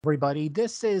everybody.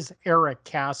 This is Eric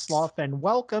Kasloff, and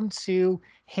welcome to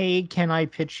Hey, Can I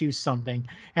Pitch You Something?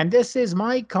 And this is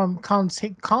my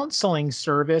counseling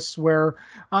service where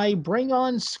I bring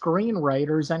on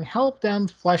screenwriters and help them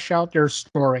flesh out their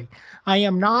story. I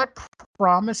am not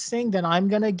promising that I'm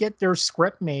going to get their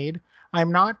script made.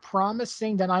 I'm not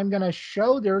promising that I'm going to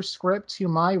show their script to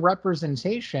my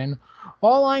representation.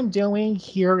 All I'm doing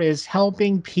here is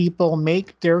helping people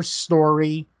make their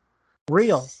story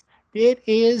real. It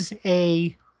is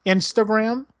a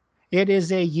Instagram, it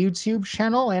is a YouTube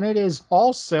channel, and it is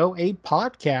also a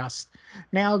podcast.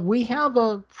 Now, we have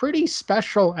a pretty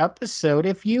special episode.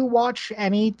 If you watch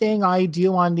anything I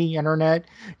do on the internet,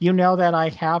 you know that I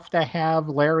have to have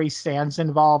Larry Sands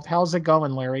involved. How's it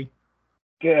going, Larry?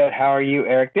 Good. How are you,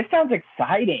 Eric? This sounds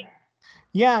exciting.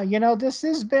 Yeah, this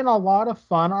has been a lot of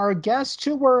fun. Our guest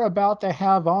who we're about to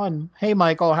have on. Hey,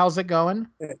 Michael, how's it going?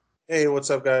 Hey, what's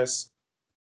up, guys?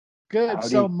 Good.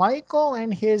 So Howdy. Michael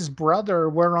and his brother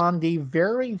were on the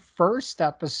very first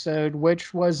episode,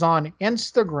 which was on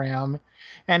Instagram.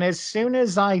 And as soon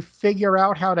as I figure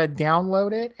out how to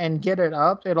download it and get it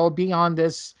up, it'll be on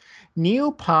this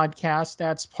new podcast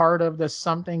that's part of the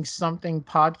Something Something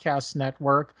Podcast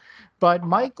Network. But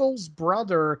Michael's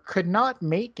brother could not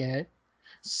make it.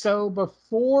 So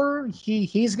before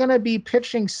he's going to be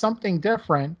pitching something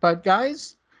different. But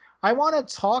guys, I want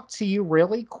to talk to you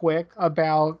really quick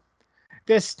about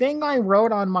this thing I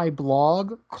wrote on my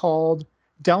blog called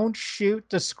Don't Shoot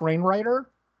the Screenwriter.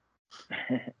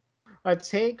 A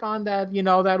take on that,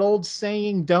 that old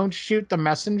saying, don't shoot the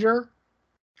messenger.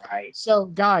 Right. So,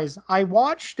 guys, I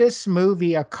watched this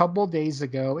movie a couple days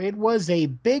ago. It was a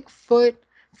Bigfoot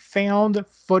found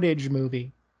footage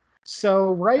movie.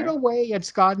 So, right Okay. away,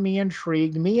 it's got me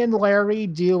intrigued. Me and Larry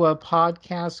do a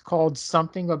podcast called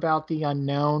Something About the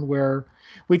Unknown, where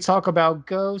we talk about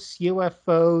ghosts,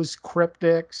 UFOs,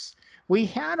 cryptics. We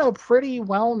had a pretty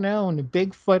well known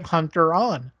Bigfoot hunter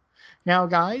on. Now,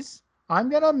 guys, I'm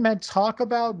going to talk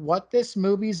about what this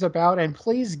movie's about, and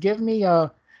please give me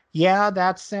a yeah,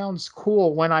 that sounds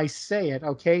cool when I say it,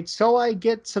 okay? Till I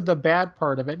get to the bad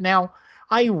part of it. Now,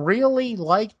 I really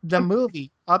liked the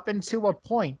movie up until a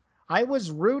point. I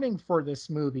was rooting for this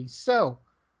movie. So,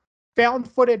 found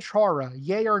footage horror,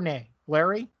 yay or nay?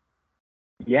 Larry?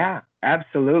 Yeah,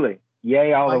 absolutely.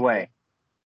 Yay all the Michael? way.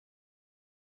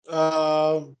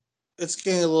 Um, it's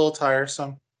getting a little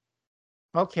tiresome.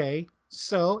 Okay.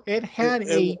 So, it It, had it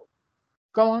a.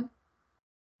 Go on.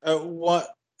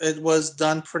 what it was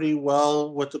done pretty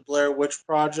well with the Blair Witch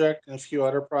Project and a few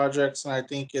other projects, and I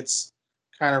think it's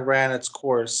kind of ran its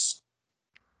course.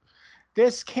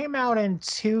 This came out in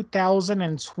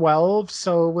 2012,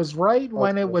 so it was right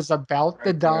when it Okay, was about to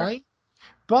Right there. die.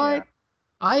 But Yeah.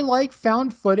 I like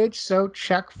found footage, so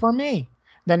check for me.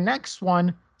 The next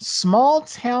one, small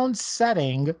town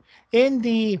setting in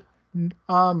the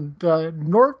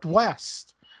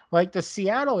northwest, like the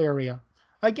Seattle area.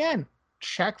 Again,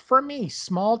 check for me.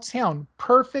 Small town,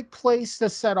 perfect place to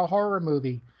set a horror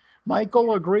movie.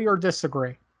 Michael, agree or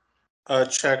disagree?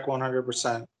 check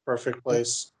 100%. Perfect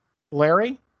place.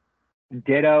 Larry?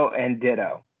 Ditto and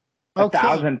ditto. A Okay,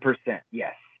 1000%.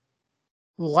 Yes.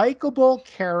 likable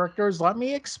characters. Let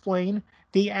me explain.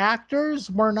 The actors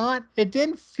were not, it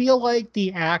didn't feel like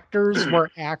the actors were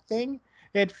acting.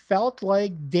 It felt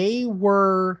like they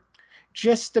were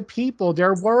just the people.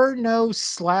 There were no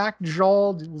slack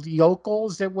jawed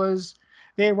yokels.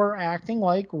 They were acting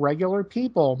like regular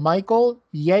people. Michael,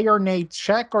 yay or nay,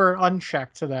 check or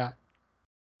uncheck to that?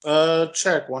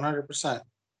 Check 100%.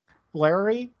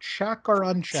 Larry, check or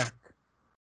uncheck?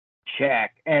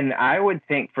 Check. And I would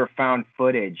think for found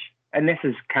footage, and this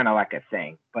is kind of like a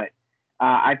thing, but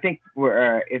I think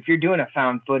if you're doing a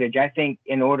found footage, I think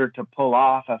in order to pull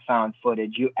off a found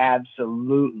footage, you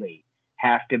absolutely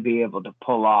have to be able to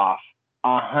pull off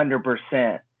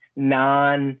 100%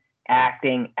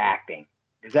 non-acting acting.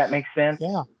 Does that make sense?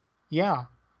 Yeah, yeah.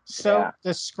 So Yeah, the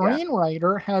yeah.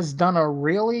 screenwriter has done a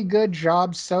really good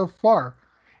job so far.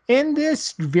 In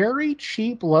this very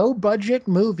cheap, low budget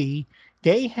movie,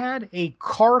 they had a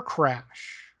car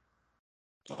crash.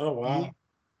 Oh Ye- wow.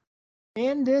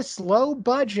 In this low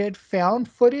budget found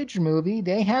footage movie,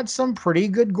 they had some pretty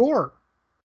good gore.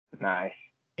 Nice.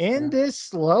 In Yeah.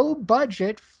 this low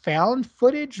budget found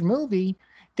footage movie,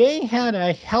 they had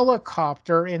a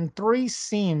helicopter in three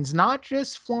scenes, not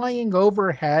just flying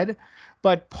overhead,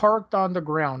 but parked on the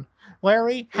ground.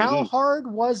 Larry, how Sweet. hard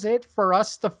was it for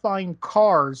us to find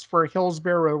cars for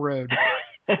Hillsborough Road?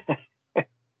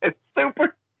 It's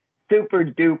super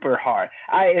duper hard.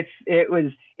 It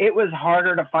was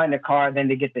harder to find a car than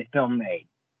to get the film made.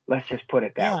 Let's just put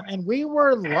it that Yeah, way. and we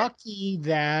were lucky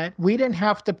that we didn't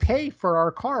have to pay for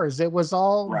our cars. It was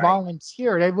all Right.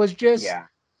 volunteer. It was just Yeah.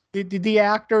 the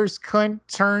actors couldn't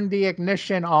turn the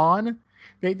ignition on.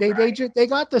 They Right. just they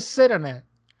got to sit in it.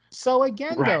 So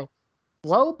again, Right. though,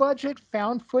 low budget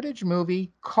found footage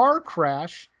movie, car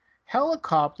crash,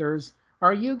 helicopters.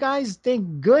 Are you guys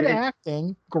think good This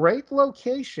acting, great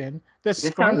location, this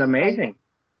sounds amazing.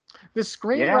 the Yeah.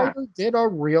 screenwriter did a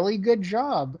really good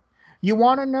job. You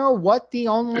want to know what the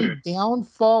only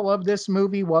downfall of this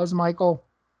movie was, Michael?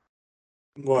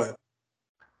 What?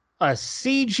 A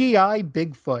CGI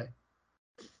Bigfoot.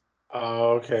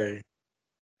 Okay.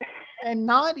 And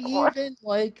not What? even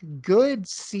like good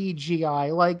CGI,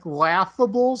 like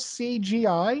laughable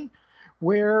CGI,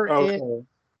 where Okay.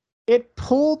 it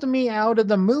pulled me out of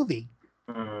the movie.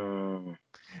 Mm,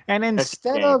 And that's a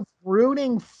instead shame. of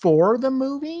rooting for the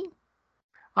movie,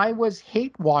 I was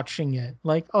hate watching it.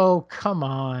 Like, oh, come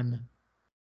on.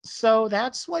 So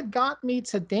that's what got me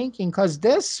to thinking, because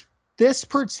this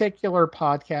particular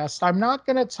podcast, I'm not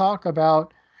going to talk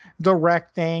about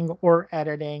directing or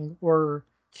editing or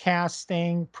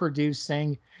casting,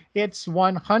 producing. It's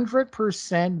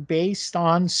 100% based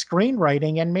on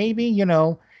screenwriting and maybe,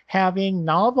 having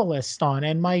novelists on.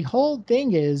 And my whole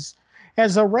thing is,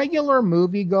 as a regular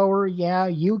moviegoer, yeah,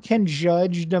 you can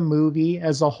judge the movie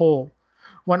as a whole.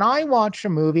 When I watch a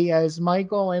movie, as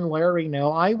Michael and Larry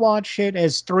know, I watch it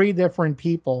as three different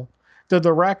people: the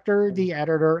director, the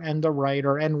editor, and the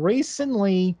writer. And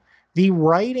recently, the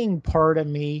writing part of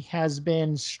me has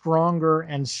been stronger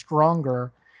and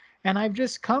stronger. And I've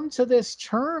just come to this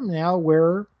term now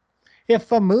where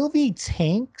if a movie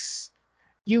tanks,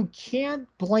 you can't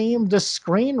blame the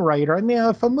screenwriter. I mean,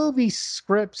 if a movie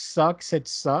script sucks, it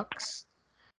sucks.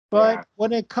 But Yeah.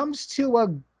 when it comes to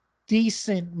a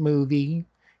decent movie,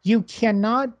 you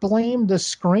cannot blame the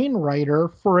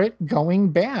screenwriter for it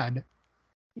going bad.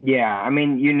 Yeah. I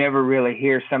mean, you never really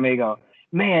hear somebody go,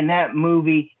 "Man, that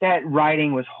movie, that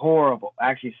writing was horrible."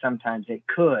 Actually, sometimes it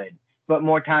could, but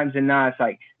more times than not, it's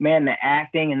like, "Man, the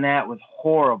acting in that was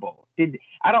horrible."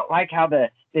 I don't like how the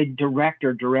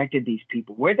director directed these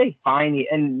people. Where they find the,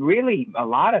 and really a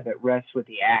lot of it rests with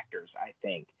the actors, I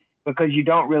think, because you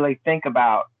don't really think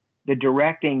about the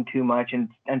directing too much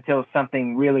until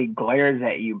something really glares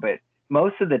at you. But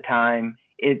most of the time,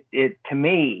 it to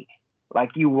me,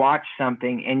 like, you watch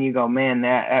something and you go, "Man,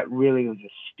 that really was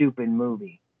a stupid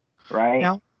movie," right?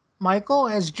 Now, Michael,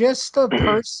 as just a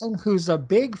person who's a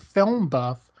big film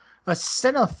buff, a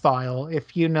cinephile,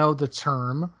 if you know the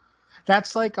term,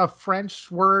 that's like a French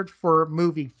word for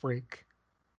movie freak.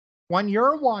 When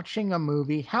you're watching a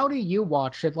movie, how do you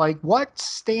watch it? Like, what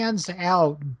stands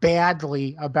out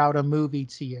badly about a movie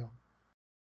to you?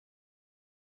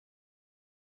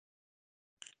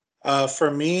 For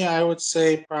me, I would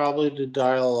say probably the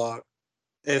dialogue.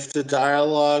 If the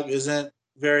dialogue isn't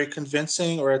very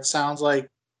convincing, or it sounds like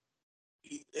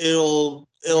it'll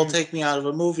Mm, take me out of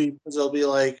a movie because it'll be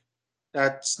like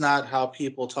that's not how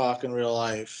people talk in real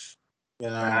life.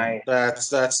 right. That's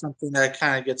something that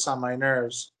kind of gets on my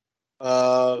nerves.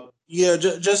 Yeah,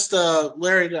 just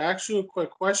Larry, to ask you a quick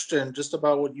question, just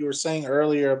about what you were saying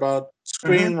earlier about Hmm.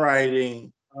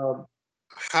 screenwriting.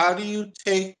 How do you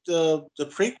take the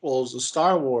prequels, the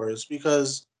Star Wars?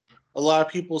 Because a lot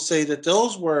of people say that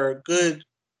those were good.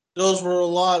 Those were a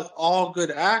lot all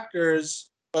good actors,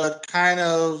 but kind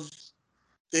of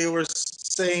they were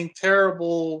saying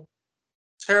terrible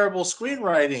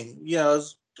screenwriting.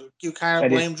 You kind of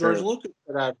That is blame George true. Lucas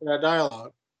for that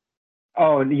dialogue.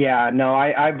 Oh yeah, no,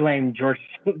 I blame George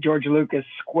Lucas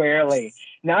squarely.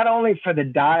 Not only for the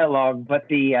dialogue, but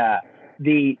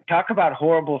the talk about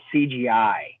horrible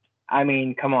CGI. I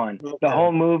mean, come on. The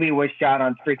whole Okay. movie was shot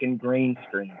on freaking green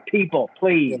screen. People,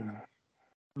 please. Yeah.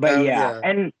 But yeah, Yeah.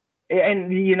 and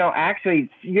actually,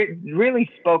 you're really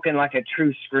spoken like a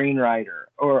true screenwriter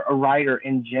or a writer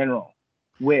in general.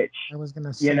 Which, I was going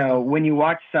to say that. when you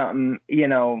watch something,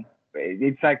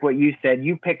 it's like what you said.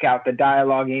 You pick out the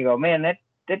dialogue and you go, "Man, that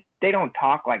they don't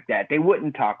talk like that. They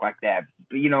wouldn't talk like that,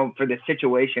 for the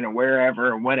situation or wherever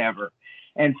or whatever."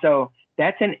 And so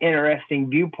that's an interesting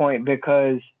viewpoint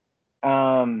because,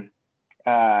 um,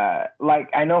 like,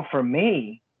 I know for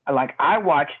me, like, I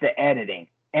watch the editing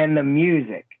and the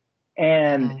music,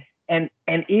 and Mhm.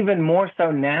 and even more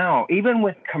so now, even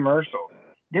with commercials,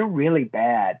 they're really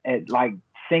bad at, like,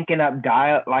 syncing up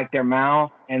dial, like, their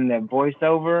mouth and the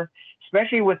voiceover,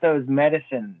 especially with those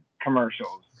medicine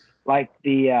commercials, like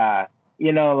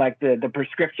like the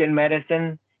prescription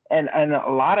medicine, and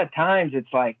a lot of times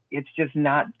it's like it's just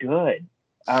not good.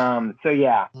 So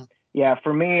yeah, yeah,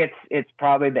 for me, it's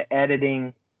probably the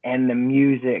editing and the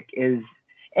music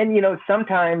And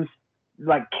sometimes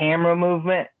like camera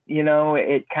movement,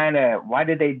 it kind of, why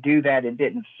did they do that? It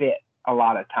didn't fit a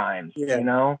lot of times, Yeah,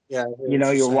 yeah, I hear what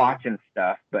you're you're saying. watching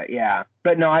stuff, but yeah.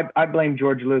 But no, I blame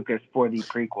George Lucas for the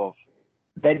prequels.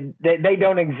 They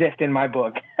don't exist in my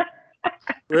book.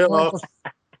 Real. Well,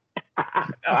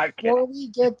 No, I'm kidding. before we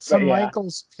get to But yeah.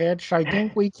 Michael's pitch, I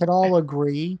think we could all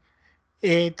agree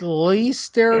at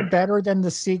least they're better than the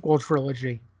sequel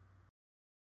trilogy.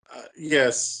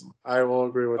 Yes, I will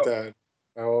agree with that.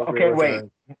 I will agree Okay, with wait.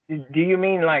 that. Do you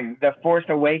mean like the Force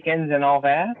Awakens and all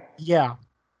that? Yeah.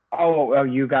 Oh,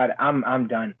 you got it. I'm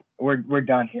done. We're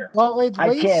done here. Well, at I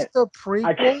can't. least the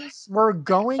I can't. prequels were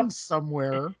going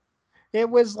somewhere. It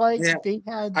was like Yeah, they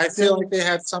had I feel like the they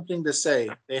had something to say.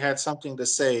 They had something to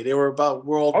say. They were about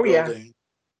world Oh yeah. building.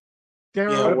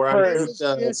 there Where I it For think was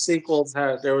the just sequels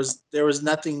had there was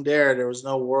nothing there. There was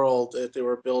no world that they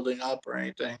were building up or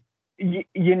anything.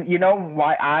 you know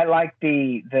why I like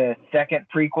the second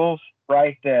prequels,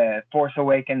 right? The Force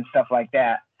Awakens, stuff like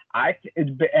that. I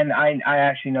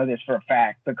actually know this for a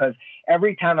fact because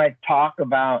every time I talk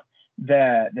about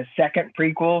the second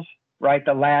prequels, right,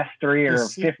 the last three the or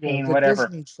sequel, 15, the whatever.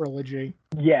 Disney trilogy.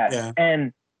 Yes, Yeah,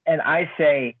 and I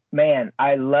say, man,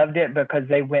 I loved it because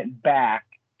they went back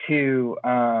to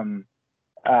uh,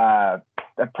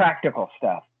 the practical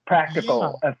stuff, Yeah.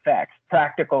 practical effects,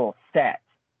 practical sets,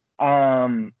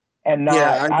 and yeah,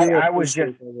 not. I do I was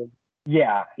just appreciate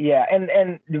that. yeah,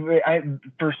 and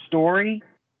for story,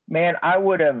 man, I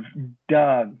would have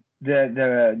dug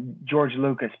the George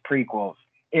Lucas prequels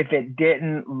if it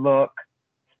didn't look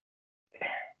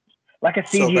like a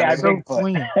So CGI bad. So Bigfoot.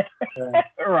 clean. Yeah.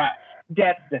 Right.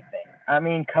 That's the thing. I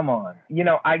mean, come on.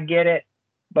 I get it,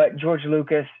 but George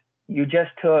Lucas, you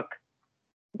just took,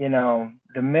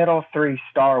 the middle three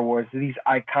Star Wars, these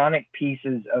iconic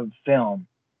pieces of film,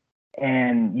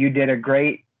 and you did a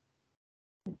great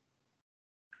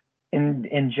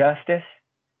injustice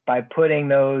by putting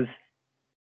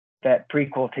that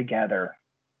prequel together,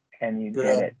 and you did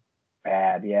Yeah. it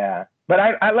bad, yeah. But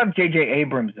I love J.J.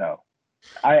 Abrams though.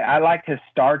 I like his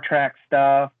Star Trek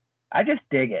stuff. I just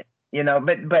dig it,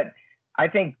 But I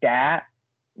think that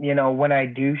when I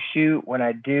do shoot, when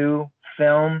I do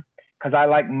film, because I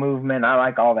like movement, I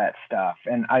like all that stuff,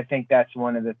 and I think that's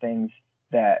one of the things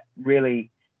that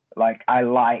really I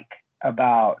like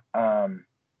about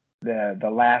the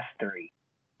last three,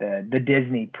 the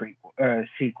Disney prequel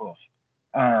sequels.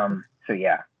 So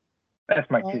yeah, that's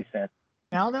my two Well, cents.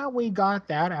 now that we got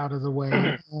that out of the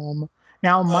way,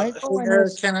 now Hey Michael and Eric,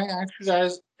 his can I ask you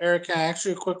guys? Eric, can I ask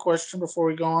you a quick question before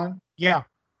we go on? yeah,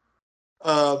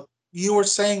 Uh, you were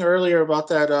saying earlier about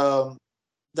that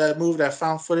movie, that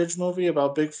found footage movie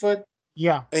about Bigfoot,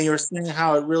 yeah. and you were saying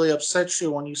how it really upset you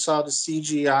when you saw the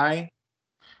CGI,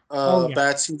 Oh yeah.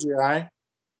 bad CGI.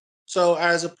 So,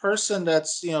 as a person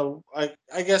that's,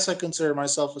 I guess I consider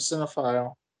myself a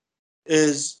cinephile.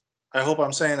 Is I hope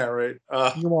I'm saying that right.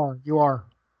 You are. You are.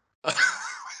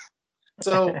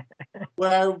 So,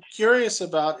 what I'm curious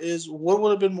about is what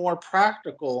would have been more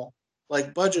practical,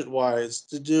 like budget wise,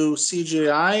 to do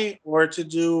CGI or to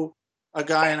do a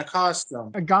guy in a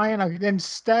costume. A guy in a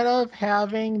instead of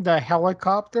having the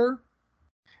helicopter,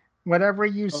 whatever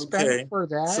you spent Okay, for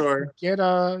that, sure. get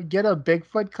a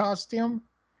Bigfoot costume.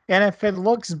 And if it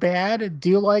looks bad,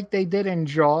 do like they did in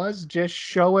Jaws, just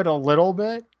show it a little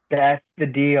bit. That's the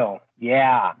deal.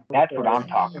 Yeah, that's what I'm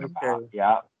Okay, talking And about. okay.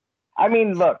 Yeah. I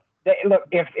mean, look.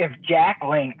 If Jack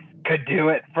Links could do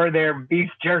it for their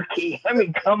beef jerky, I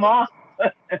mean, come on.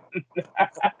 And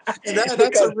that's a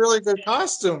Because really good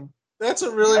costume. That's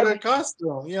a really good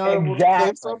costume. With the close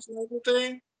exactly, ups and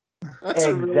everything. That's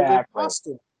a really good exactly,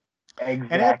 costume. it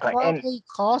exactly, and probably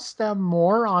cost them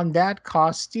more on that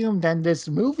costume than this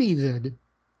movie did.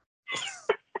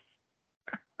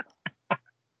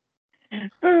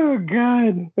 oh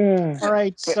god. All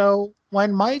right, But so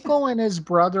when Michael and his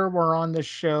brother were on the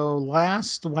show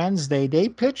last Wednesday, they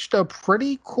pitched a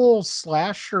pretty cool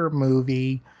slasher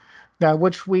movie that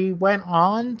which we went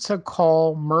on to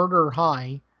call Murder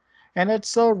High. And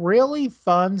it's a really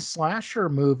fun slasher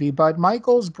movie, but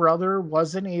Michael's brother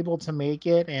wasn't able to make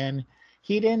it and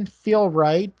he didn't feel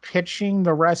right pitching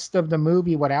the rest of the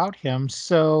movie without him.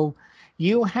 So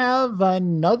you have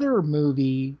another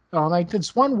movie, like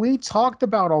it's one we talked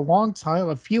about a long time,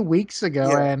 a few weeks ago.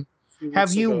 Yeah, And a few have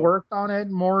weeks you ago. worked on it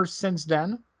more since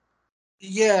then?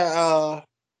 Yeah,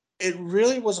 it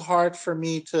really was hard for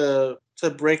me to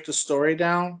break the story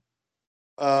down.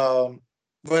 Um,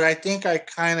 but I think I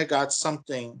kind of got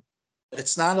something.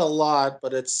 It's not a lot,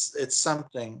 but it's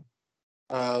something.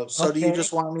 So do you Okay.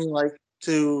 just want me like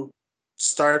to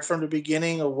start from the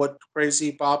beginning of what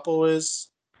Crazy Papo is?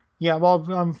 Yeah,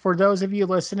 well, for those of you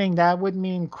listening, that would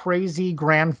mean crazy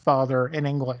grandfather in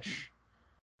English.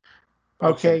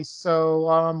 Okay. Okay, so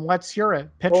let's hear it.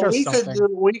 Pitch Well, us something.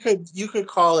 you could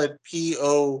call it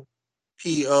POPO.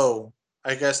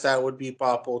 I guess that would be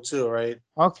Popple too, right?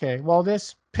 Okay, well,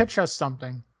 this pitch us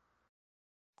something.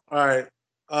 All right.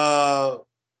 Uh,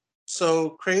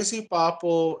 so Crazy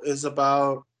Popple is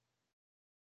about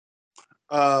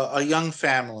a young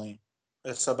family.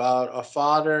 It's about a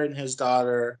father and his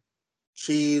daughter.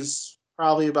 She's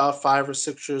probably about 5 or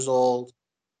 6 years old,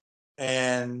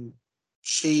 and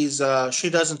she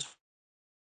doesn't.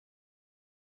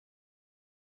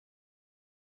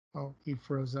 Oh, he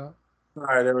froze up. All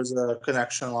right, there was a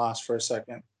connection loss for a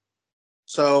second.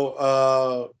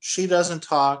 So she doesn't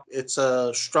talk. It's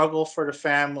a struggle for the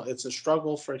family. It's a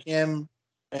struggle for him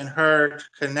and her to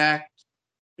connect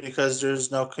because there's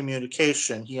no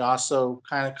communication. He also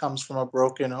kind of comes from a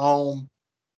broken home.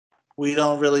 We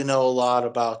don't really know a lot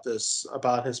about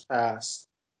about his past.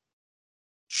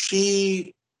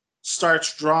 She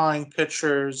starts drawing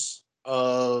pictures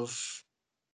of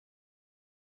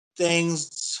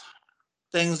things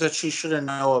things that she shouldn't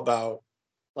know about.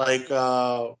 Like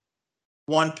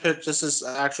one pitch. This is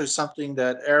actually something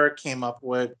that Eric came up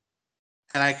with,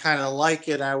 and I kind of like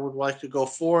it. I would like to go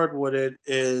forward with it.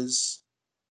 Is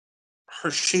her?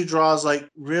 She draws like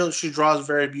real. She draws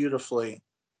very beautifully,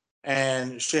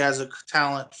 and she has a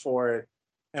talent for it.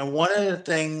 And one of the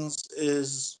things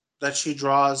is that she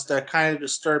draws that kind of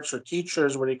disturbs her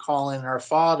teachers, what they call in her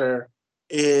father,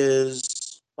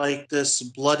 is like this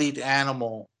bloodied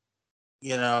animal,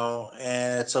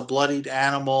 and it's a bloodied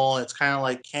animal. It's kind of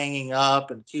like hanging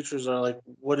up, and teachers are like,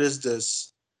 "What is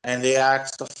this?" And they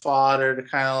ask the father to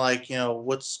kind of like,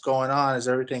 what's going on? Is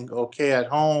everything okay at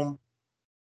home?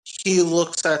 He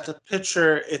looks at the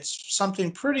picture. It's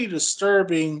something pretty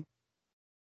disturbing,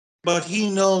 but he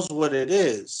knows what it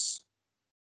is.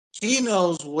 He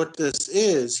knows what this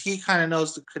is. He kind of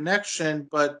knows the connection,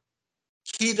 but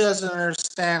he doesn't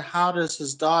understand how does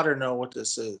his daughter know what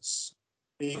this is,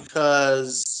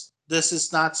 because this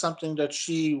is not something that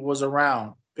she was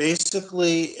around.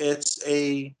 Basically, it's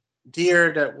a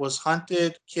deer that was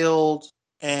hunted, killed,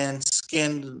 and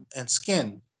skinned.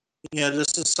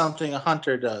 This is something a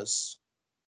hunter does.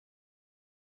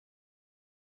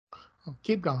 Oh,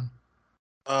 keep going.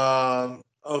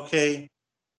 Okay,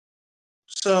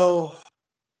 so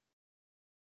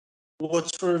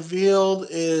what's revealed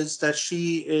is that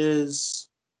she is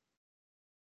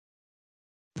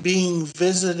being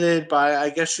visited by, I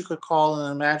guess you could call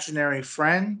an imaginary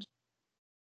friend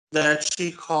that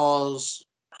she calls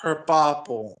her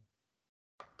Papo.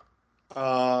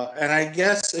 And I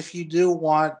guess if you do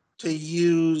want to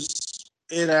use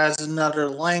it as another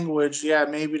language, yeah,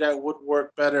 maybe that would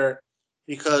work better,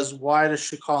 because why does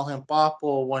she call him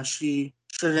Papo when she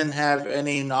shouldn't have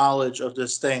any knowledge of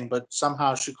this thing, but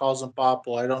somehow she calls him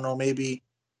Papo? I don't know, maybe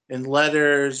in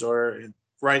letters or in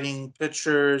writing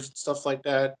pictures and stuff like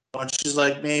that. When she's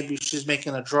like, maybe she's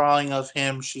making a drawing of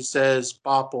him, she says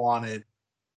Papo on it,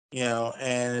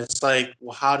 and it's like,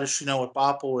 well, how does she know what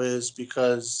Papo is?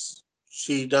 Because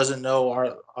she doesn't know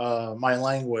our my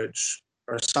language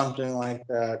or something like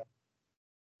that.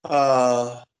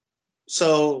 Uh,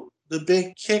 so the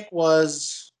big kick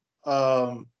was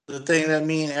the thing that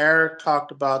me and Eric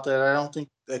talked about that I don't think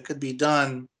that could be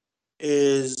done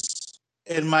is,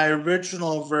 in my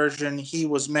original version he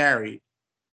was married,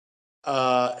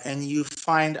 and you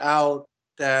find out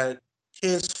that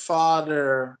his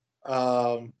father.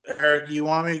 Eric, you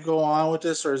want me to go on with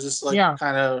this, or is this like Yeah,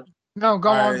 kind of no, all go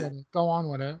on right? with it. Go on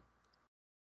with it.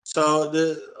 So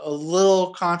a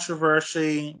little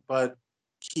controversy, but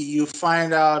you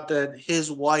find out that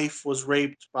his wife was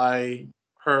raped by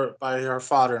her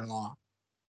father-in-law,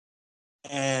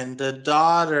 and the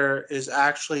daughter is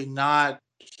actually not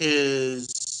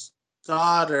his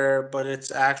daughter, but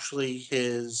it's actually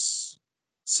his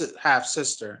half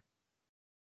sister.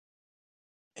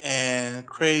 And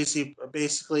crazy,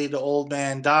 basically, the old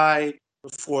man died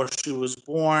before she was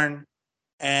born,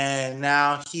 and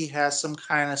now he has some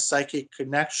kind of psychic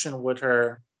connection with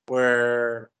her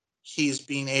where he's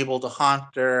being able to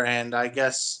haunt her. And I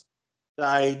guess the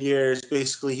idea is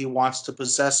basically he wants to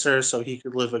possess her so he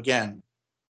could live again.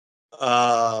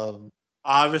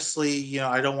 Obviously,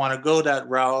 I don't want to go that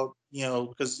route,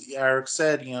 because Eric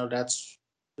said, that's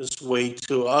just way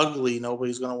too ugly.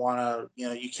 Nobody's going to want to,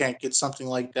 you can't get something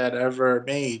like that ever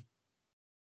made.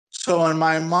 So in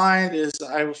my mind is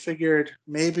I figured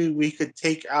maybe we could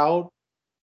take out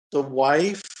the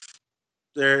wife.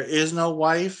 There is no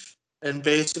wife, and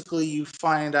basically you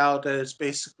find out that it's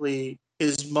basically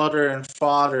his mother and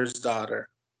father's daughter.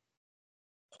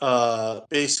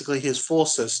 basically his full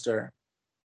sister,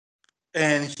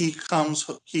 and he comes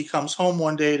home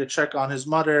one day to check on his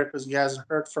mother because he hasn't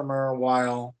heard from her in a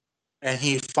while, and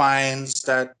he finds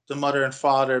that the mother and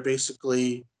father,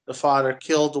 basically the father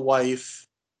killed the wife,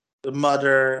 the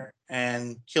mother,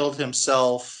 and killed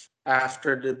himself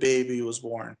after the baby was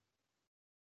born.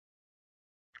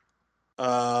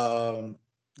 Um,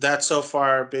 that's so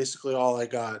far basically all I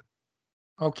got.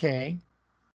 Okay.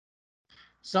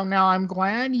 So now I'm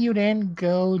glad you didn't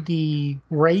go the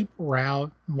rape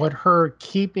route with her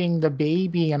keeping the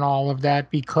baby and all of that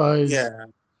because Yeah,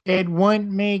 it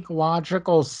wouldn't make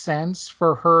logical sense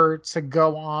for her to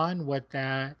go on with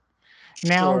that.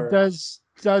 Now, sure.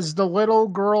 does the little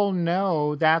girl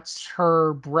know that's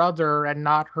her brother and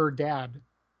not her dad?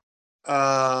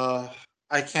 Uh,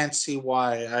 I can't see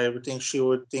why. I would think she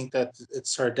would think that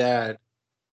it's her dad.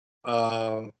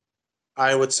 Um,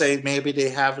 I would say maybe they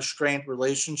have a strained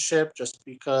relationship just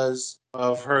because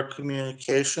of her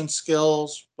communication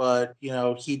skills, but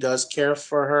he does care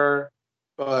for her.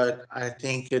 But I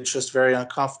think it's just very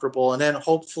uncomfortable. And then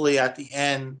hopefully at the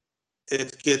end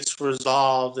it gets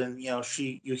resolved, and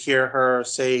you hear her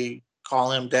say,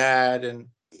 call him dad, and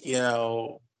it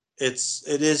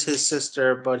is his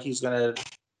sister, but he's gonna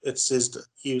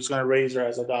raise her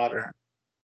as a daughter.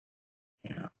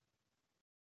 Yeah.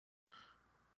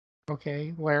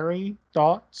 Okay, Larry,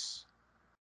 thoughts?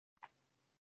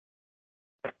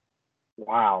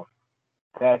 Wow,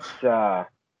 that's that,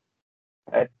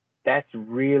 that's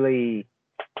really.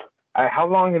 How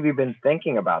long have you been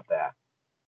thinking about that?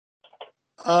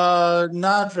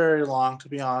 Not very long, to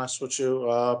be honest with you.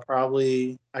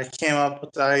 Probably I came up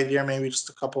with the idea maybe just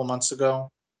a couple of months ago.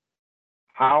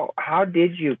 How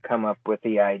did you come up with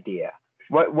the idea?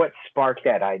 What sparked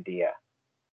that idea?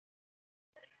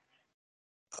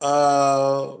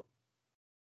 Uh,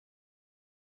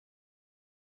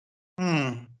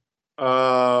 hmm.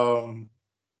 Um,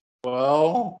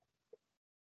 well,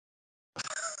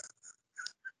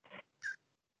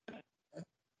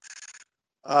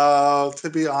 to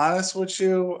be honest with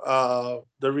you,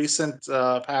 the recent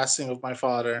passing of my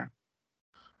father.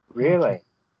 Okay. Really?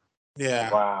 Yeah.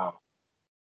 Wow,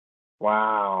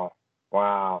 wow,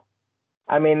 wow.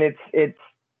 I mean, it's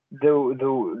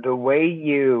the way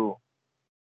you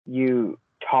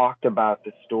talked about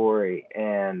the story,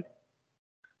 and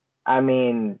I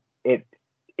mean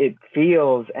it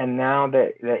feels, and now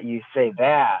that you say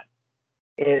that,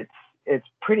 it's it's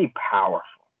pretty powerful,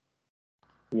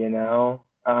 you know.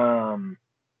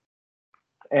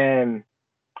 And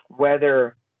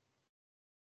whether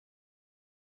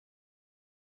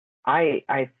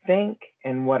I think,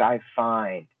 and what I'm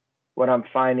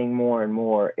finding more and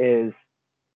more is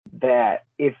that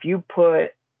if you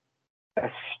put a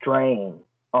strain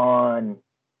on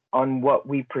what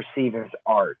we perceive as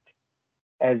art,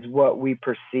 as what we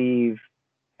perceive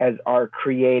as our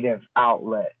creative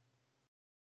outlet,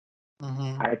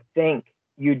 Mm-hmm. I think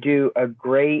you do a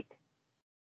great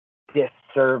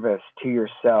disservice to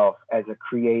yourself as a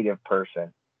creative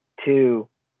person to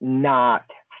not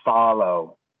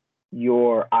follow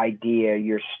your idea,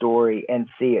 your story, and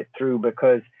see it through.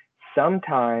 Because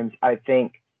sometimes I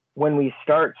think when we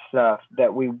start stuff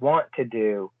that we want to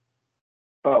do,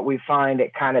 but we find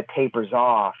it kind of tapers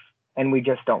off and we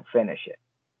just don't finish it.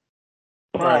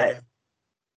 But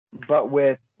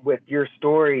Right. with your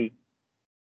story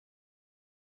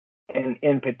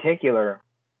in particular,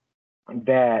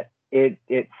 that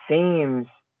it seems,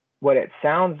 what it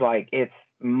sounds like, it's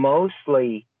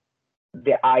mostly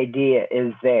the idea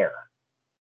is there,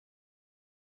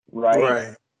 right?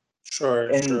 Right. Sure.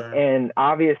 and Sure. and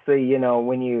obviously,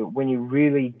 when you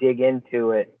really dig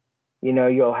into it,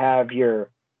 you'll have your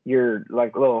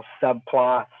like little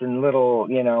subplots and little,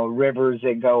 rivers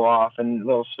that go off and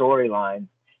little storylines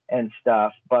and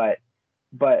stuff, but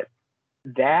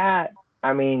that,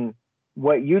 I mean,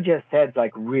 what you just said is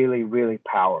like really, really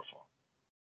powerful.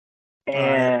 All right.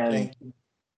 And Thank you.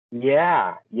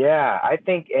 yeah, yeah, I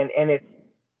think, and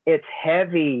it's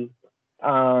heavy.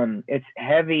 It's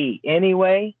heavy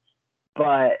anyway,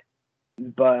 but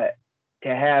but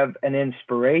to have an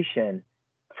inspiration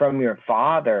from your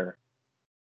father,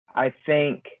 I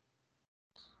think,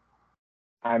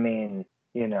 I mean,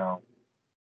 you know,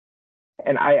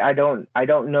 and I don't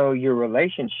know your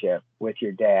relationship with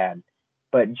your dad,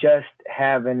 but just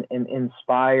having an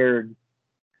inspired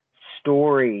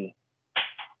story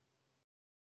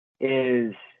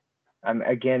is,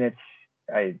 again, it's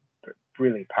I,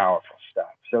 really powerful stuff.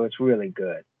 So it's really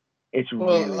good. It's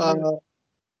Well, really, really.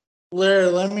 Larry,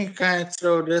 let me kind of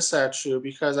throw this at you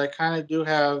because I kind of do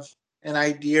have. an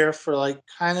idea for like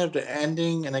kind of the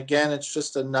ending, and again, it's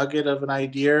just a nugget of an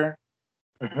idea.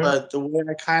 Hmm. But the way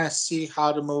I kind of see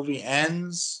how the movie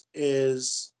ends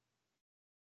is,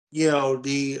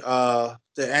 the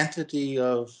entity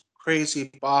of Crazy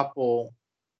Bopple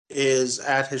is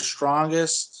at his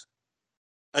strongest.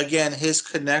 Again, his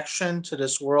connection to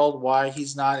this world, why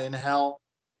he's not in hell,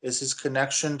 is his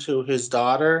connection to his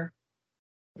daughter.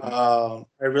 I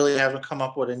really haven't come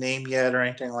up with a name yet or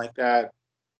anything like that,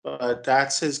 but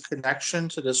that's his connection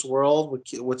to this world,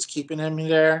 what's keeping him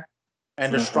there.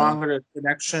 And the Hmm. stronger the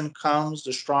connection comes,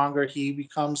 the stronger he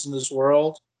becomes in this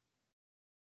world,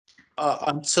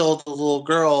 until the little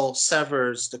girl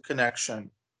severs the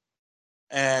connection.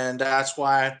 And that's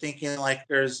why I'm thinking like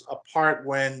there's a part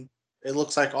when it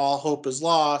looks like all hope is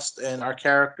lost and our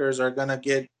characters are gonna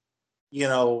get, you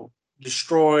know,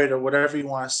 destroyed or whatever you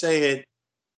want to say it.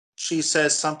 She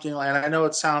says something like, and I know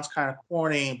it sounds kind of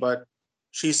corny, but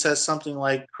she says something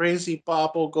like, "Crazy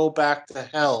Bob will go back to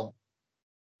hell,"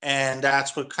 and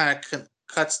that's what kind of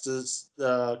cuts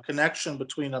the connection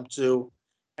between them two.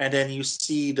 And then you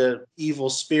see the evil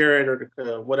spirit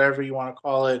or whatever you want to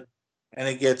call it, and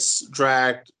it gets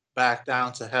dragged back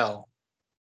down to hell.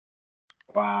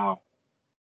 Wow.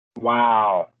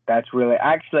 Wow. That's really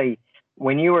actually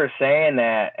when you were saying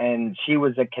that and she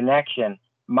was a connection,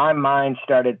 my mind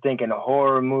started thinking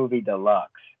horror movie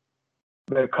deluxe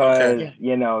Okay. because,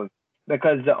 Yeah.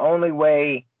 because the only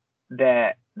way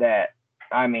that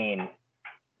I mean,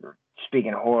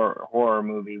 speaking horror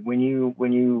movie, when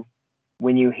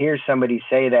you hear somebody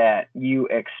say that, you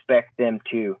expect them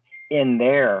to in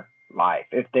their life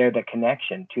if they're the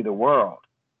connection to the world,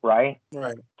 right?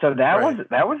 Right. So that was Right.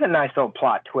 that was a nice little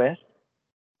plot twist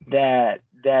that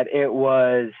it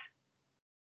was,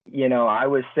 I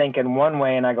was thinking one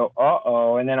way and I go,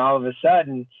 uh-oh, and then all of a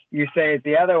sudden you say it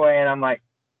the other way and I'm like,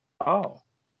 oh,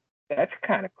 that's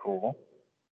kind of cool.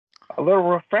 A little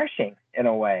refreshing in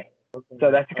a way. Okay.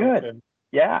 So that's good. Okay.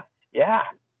 Yeah. Yeah.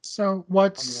 So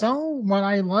Um, what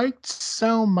I liked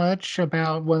so much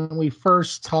about when we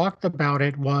first talked about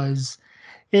it was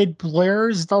it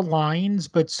blurs the lines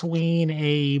between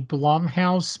a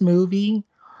Blumhouse movie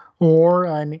or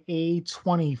an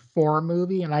A24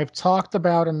 movie. And I've talked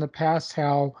about in the past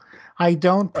how I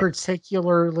don't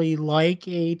particularly like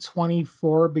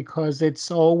A24 because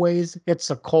it's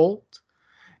a cult.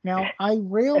 Now, I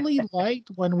really liked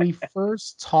when we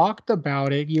first talked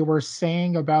about it, you were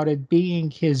saying about it being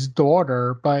his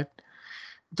daughter, but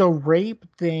the rape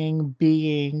thing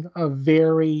being a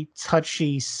very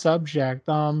touchy subject.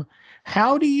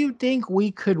 How do you think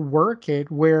we could work it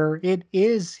where it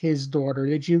is his daughter?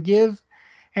 Did you give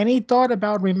any thought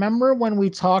about, remember when we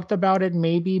talked about it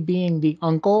maybe being the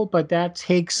uncle, but that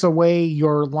takes away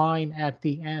your line at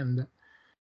the end?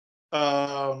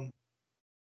 um,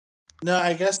 no,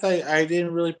 I guess I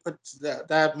didn't really put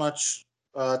that much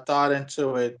thought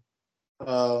into it.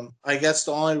 I guess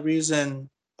the only reason,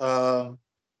 um,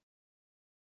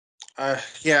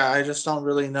 yeah, I just don't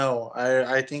really know.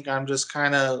 I think I'm just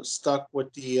kind of stuck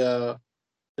with the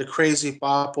crazy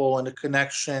Bopple and the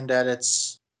connection that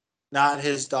it's not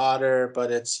his daughter,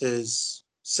 but it's his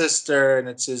sister, and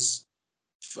it's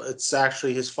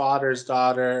actually his father's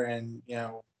daughter, and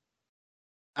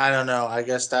I don't know. I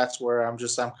guess that's where I'm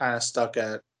kind of stuck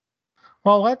at.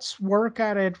 Well, let's work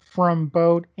at it from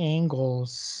both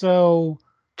angles. So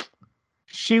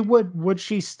would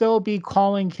she still be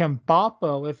calling him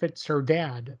Boppo if it's her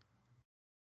dad?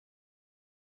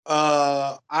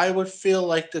 I would feel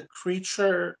like the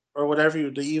creature or whatever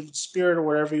the evil spirit or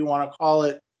whatever you want to call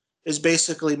it is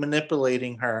basically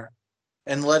manipulating her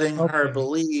and letting her Okay.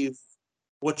 believe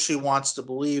what she wants to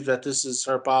believe, that this is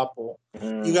her Bopple.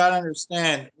 You Mm. gotta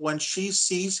understand, when she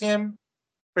sees him,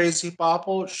 Crazy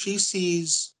Bopple, she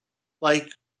sees like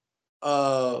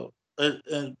uh,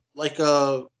 like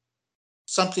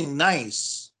something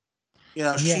nice. She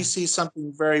Yeah. sees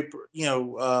something very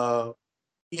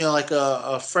like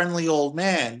a friendly old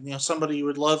man, somebody you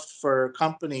would love for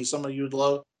company, somebody you would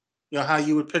love, how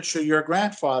you would picture your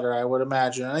grandfather, I would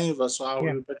imagine, any of us, how we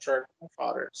Yeah. would picture our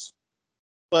grandfathers.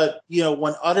 But,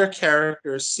 when other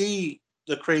characters see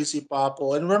the crazy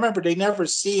Bopple, and remember, they never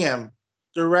see him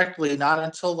directly, not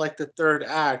until like the third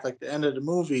act, like the end of the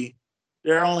movie.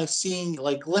 They're only seeing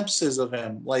like glimpses of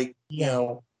him, like,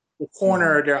 Yeah. the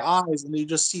corner Hmm. of their eyes, and they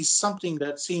just see something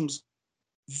that seems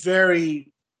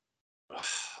very,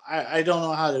 I don't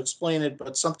know how to explain it,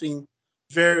 but something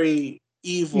very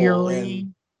evil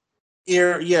and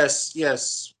Eerie. yes,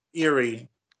 yes, eerie.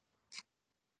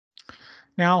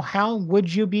 Now, how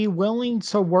would you be willing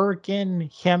to work in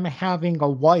him having a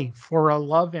wife or a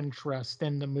love interest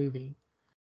in the movie?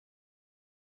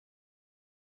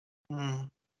 Hmm.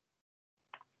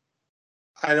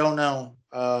 I don't know.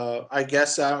 I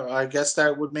guess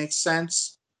that would make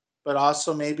sense, but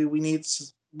also maybe we need.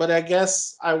 But I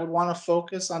guess I would want to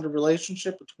focus on the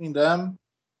relationship between them.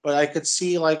 But I could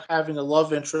see like having a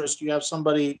love interest. You have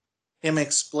somebody, him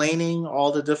explaining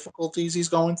all the difficulties he's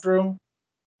going through.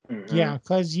 Hmm. Yeah,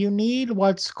 because you need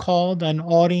what's called an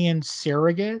audience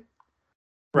surrogate.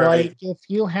 Like Right. if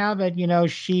you have it,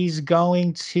 she's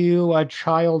going to a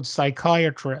child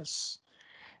psychiatrist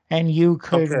and you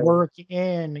could Okay. work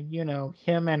in,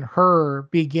 him and her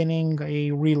beginning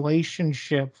a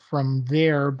relationship from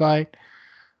there. But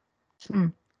hmm,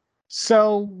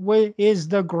 so is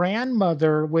the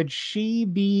grandmother, would she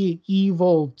be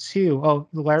evil too? Oh,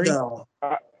 Larry? No.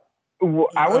 Uh,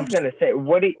 I Um, was gonna say,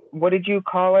 what did you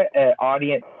call it? An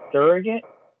audience surrogate?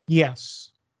 Yes.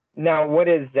 Now, what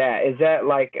is that? Is that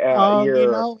like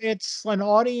your? It's an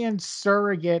audience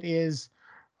surrogate is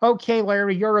okay,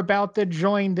 Larry, you're about to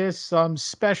join this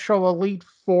special elite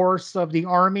force of the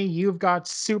army. You've got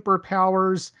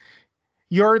superpowers.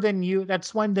 You're the new,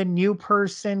 that's when the new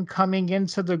person coming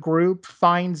into the group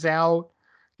finds out,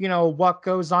 what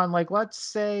goes on. Like, let's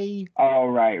say, Oh,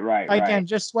 right, right, again, right.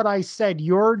 just what I said,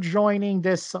 you're joining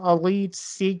this elite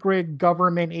secret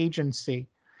government agency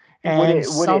Would and it?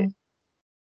 Would it?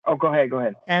 Oh, go ahead, go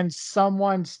ahead.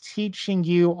 someone's teaching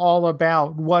you all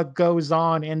about what goes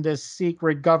on in this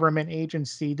secret government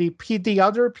agency. The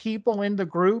other people in the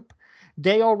group,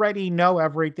 they already know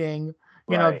everything.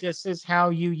 Right. This is how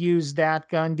you use that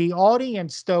gun. The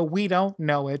audience, though, we don't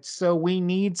know it, so we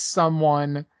need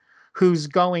someone who's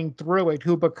going through it,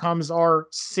 who becomes our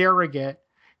surrogate,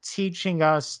 teaching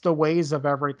us the ways of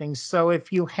everything. So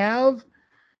if you have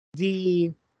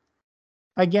the,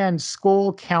 again,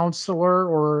 school counselor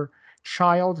or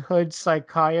childhood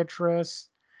psychiatrist.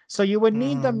 So you would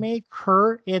need to mhm. make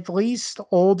her at least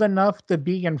old enough to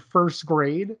be in first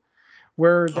grade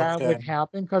where that Okay. would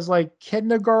happen. Because, like,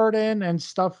 kindergarten and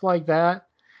stuff like that,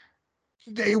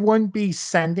 they wouldn't be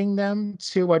sending them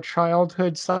to a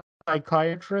childhood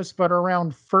psychiatrist, but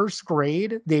around first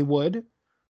grade, they would.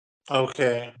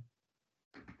 Okay.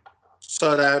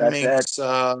 So That's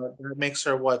that makes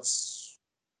her what's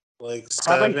like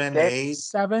probably seven, six.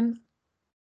 7.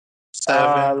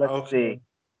 7. Let's Okay. see.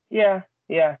 Yeah,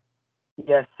 yeah,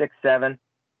 yeah. 6, 7.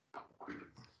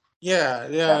 Yeah,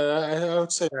 yeah. Yeah, I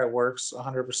would say that works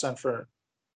 100% for.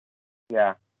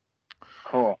 yeah.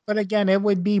 Cool. But again, it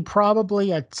would be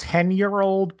probably a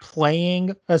 10-year-old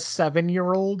playing a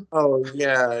 7-year-old. Oh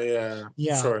yeah, yeah.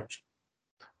 Yeah. Sure.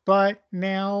 But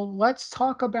now let's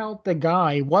talk about the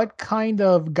guy. What kind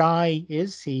of guy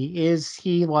is he? Is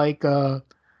he like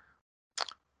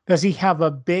does he have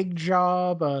a big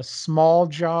job, a small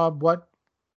job? What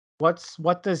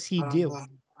does he do? Uh,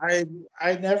 I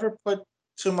I never put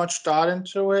too much thought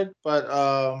into it, but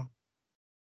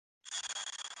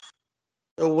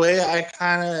the way I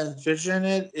kind of envision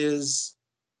it is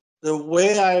the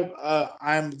way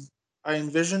I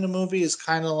envision the movie is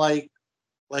kind of like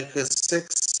a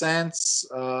Sixth Sense,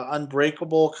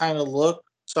 Unbreakable kind of look.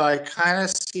 So I kind of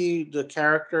see the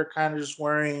character kind of just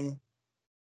wearing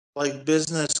like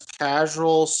business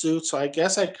casual suits. So I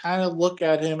guess I kind of look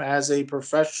at him as a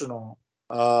professional,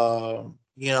 a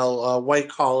white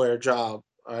collar job.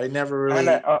 I never Kind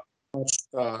of really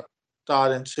much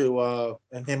thought into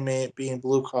and him being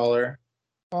blue collar.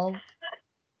 Well,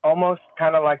 almost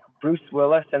kind of like Bruce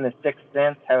Willis in The Sixth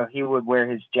Sense, how he would wear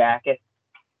his jacket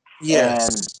and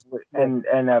Yes. Yeah.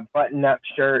 and a button-up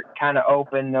shirt, kind of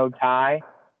open, no tie.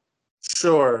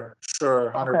 Sure, Okay.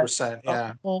 100%. Oh,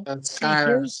 Yeah, well, that's see, kind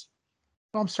of. here's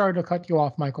I'm sorry to cut you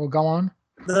off, Michael. Go on.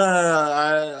 No,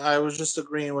 I was just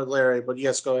agreeing with Larry, but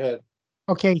yes, go ahead.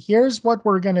 Okay, here's what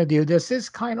we're gonna do. This is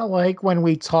kind of like when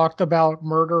we talked about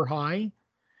Murder High.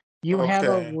 You have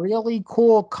a Okay. really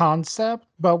cool concept,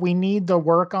 but we need to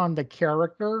work on the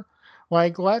character.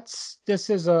 Like, I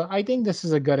think this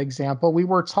is a good example. We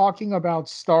were talking about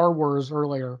Star Wars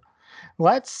earlier.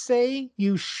 Let's say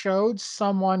you showed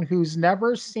someone who's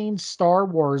never seen Star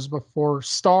Wars before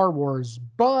Star Wars,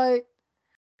 but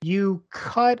you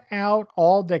cut out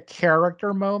all the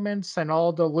character moments and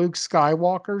all the Luke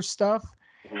Skywalker stuff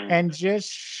and just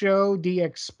show the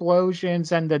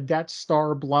explosions and the Death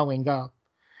Star blowing up.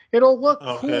 It'll look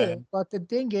Okay. cool, but the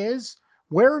thing is,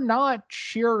 we're not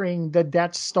cheering the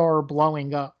Death Star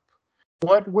blowing up.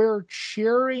 What we're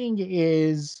cheering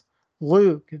is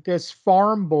Luke, this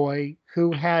farm boy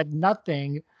who had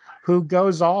nothing, who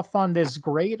goes off on this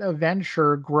great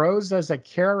adventure, grows as a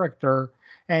character,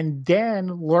 and then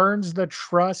learns to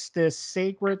trust this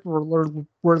sacred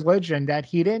religion that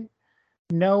he didn't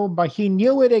know, but he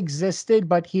knew it existed,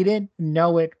 but he didn't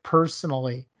know it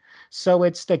personally. So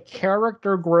it's the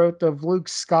character growth of Luke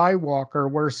Skywalker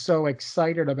we're so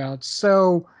excited about.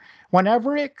 So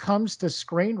whenever it comes to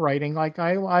screenwriting, like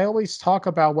I always talk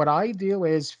about, what I do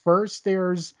is first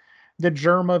there's the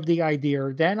germ of the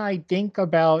idea. Then I think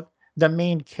about the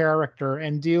main character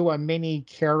and do a mini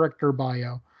character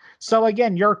bio. So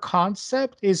again, your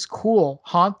concept is cool.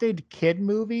 Haunted kid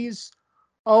movies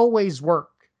always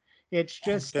work. It's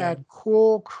just Okay. that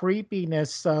cool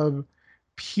creepiness of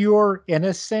pure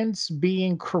innocence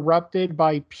being corrupted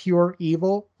by pure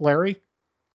evil, Larry.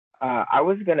 I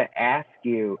was gonna ask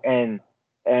you, and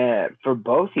for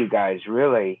both you guys,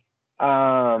 really,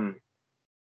 um,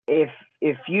 if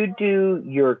you do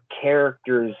your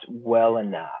characters well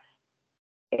enough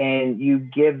and you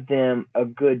give them a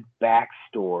good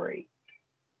backstory,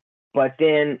 but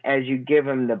then as you give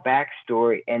them the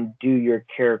backstory and do your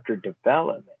character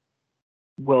development,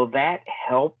 will that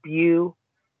help you?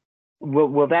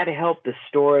 Will that help the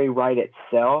story write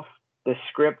itself, the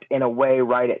script in a way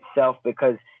write itself,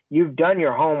 because you've done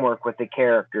your homework with the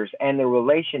characters and the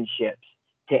relationships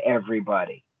to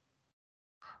everybody?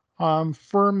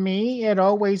 For me, it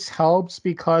always helps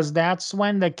because that's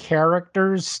when the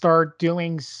characters start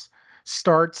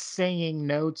saying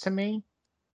no to me.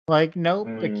 Like, nope,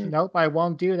 Mm, nope, I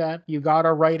won't do that. You got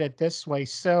to write it this way.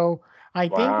 So I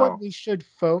think what wow. we should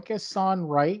focus on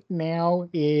right now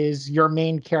is your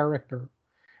main character.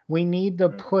 We need to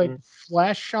Mm-hmm. put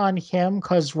flesh on him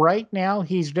because right now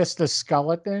he's just a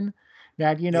skeleton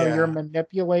that, you're Yeah.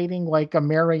 manipulating like a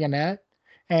marionette,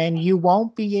 and you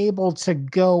won't be able to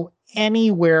go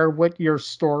anywhere with your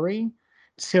story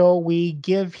till we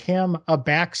give him a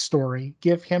backstory,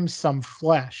 give him some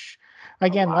flesh. A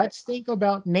Again, lot. let's think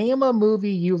about, name a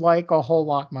movie you like a whole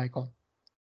lot, Michael.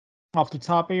 Off the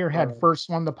top of your head, Um, first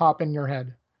one to pop in your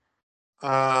head.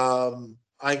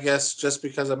 I guess just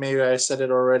because maybe I said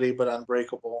it already, but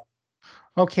Unbreakable.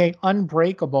 Okay,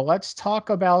 Unbreakable. Let's talk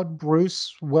about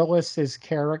Bruce Willis's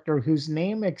character, whose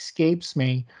name escapes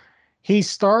me. He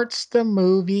starts the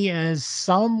movie as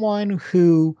someone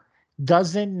who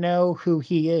doesn't know who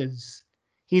he is.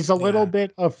 He's a little Yeah.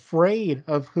 bit afraid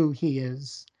of who he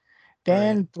is. Right.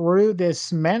 Then, through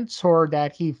this mentor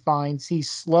that he finds, he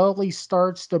slowly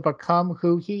starts to become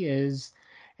who he is,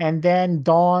 and then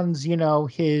dons,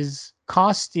 his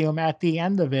costume at the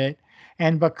end of it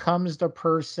and becomes the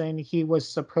person he was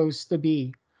supposed to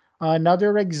be.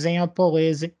 Another example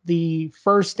is the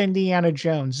first Indiana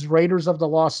Jones, Raiders of the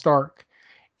Lost Ark.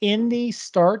 Indy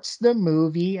starts the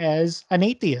movie as an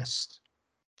atheist.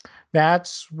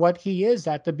 That's what he is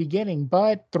at the beginning.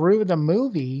 But through the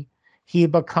movie, he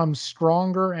becomes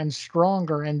stronger and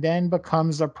stronger and then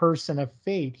becomes a person of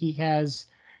faith. He has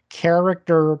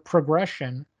character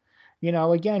progression.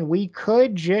 Again, we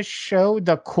could just show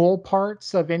the cool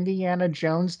parts of Indiana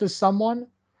Jones to someone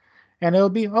and it'll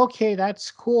be okay, that's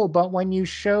cool. But when you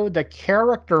show the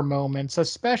character moments,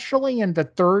 especially in the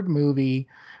third movie,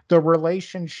 the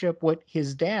relationship with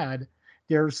his dad,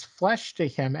 there's flesh to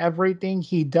him. Everything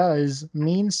he does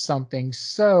means something.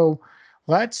 So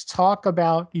let's talk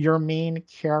about your main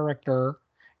character.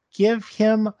 Give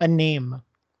him a name,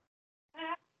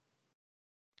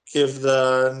 Give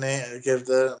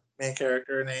the main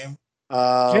character a name.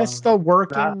 just Um, a not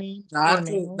working name for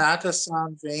now. not to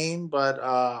sound vain, but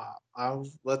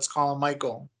let's call him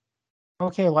Michael.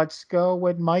 Okay, let's go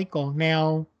with Michael.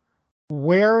 Now,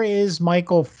 where is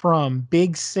Michael from?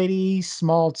 Big city,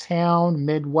 small town,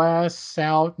 Midwest,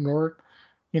 South, North?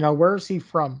 Where's he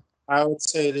from? I would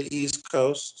say the East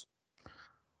Coast.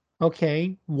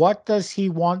 Okay, what does he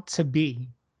want to be?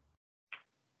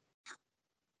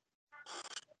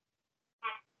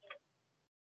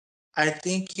 I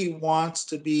think he wants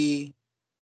to be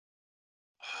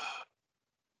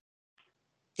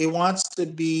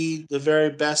the very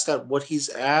best at what he's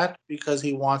at because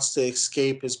he wants to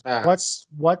escape his past.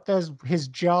 What does his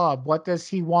job, what does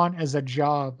he want as a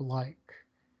job like?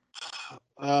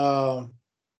 Um,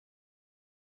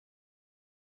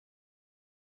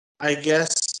 I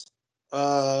guess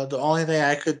the only thing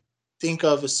I could think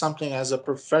of is something as a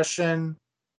profession,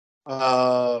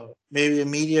 maybe a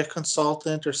media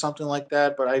consultant or something like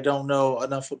that. But I don't know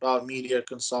enough about media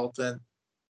consultant.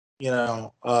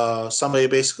 Somebody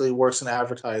basically works in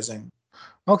advertising.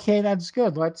 Okay, that's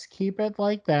good. Let's keep it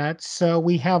like that. So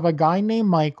we have a guy named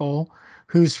Michael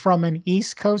who's from an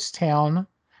East Coast town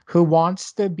who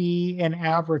wants to be in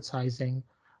advertising.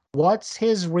 What's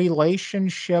his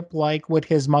relationship like with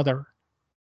his mother?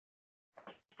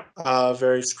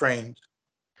 Very strained.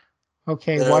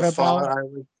 Okay, The what about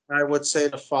father, I would say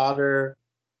the father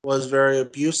was very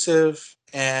abusive,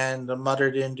 and the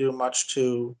mother didn't do much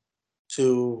to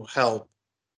help.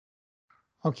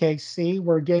 Okay, see,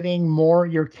 we're getting more,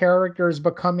 your character is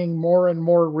becoming more and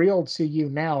more real to you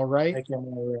now, right? I can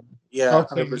remember. Yeah,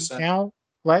 Okay, 100%. now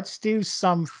let's do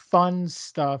some fun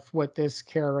stuff with this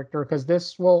character because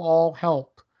this will all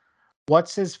help.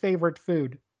 What's his favorite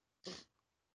food?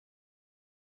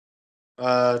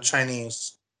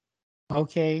 Chinese.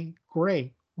 Okay,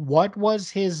 great. What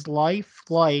was his life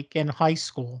like in high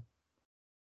school?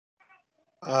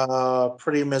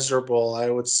 Pretty miserable. I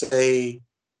would say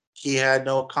he had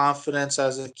no confidence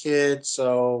as a kid,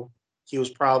 so he was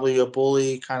probably a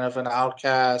bully, kind of an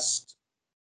outcast.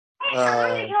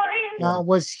 Uh, yeah,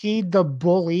 Was he the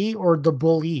bully or the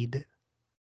bullied?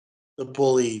 the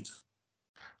bullied.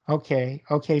 Okay,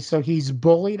 okay, so he's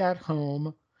bullied at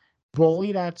home,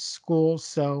 bullied at school,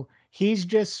 so he's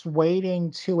just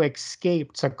waiting to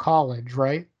escape to college,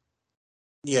 right?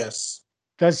 Yes.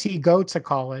 Does he go to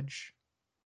college?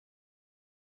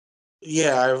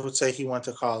 Yeah, I would say he went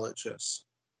to college. Yes.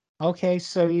 Okay,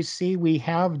 so you see, we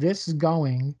have this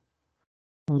going.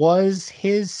 Was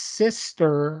his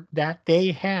sister that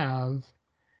they have,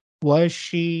 was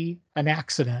she an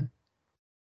accident?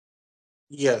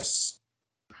 Yes.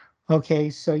 Okay,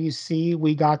 so you see,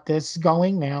 we got this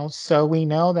going now. So we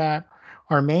know that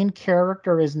our main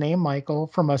character is named Michael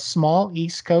from a small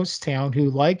East Coast town who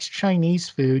likes Chinese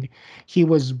food. He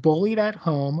was bullied at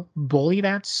home, bullied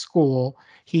at school.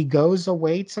 He goes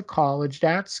away to college.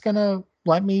 That's gonna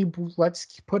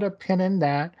let's put a pin in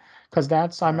that because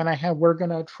that's All right. we're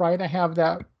gonna try to have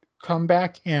that come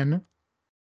back in.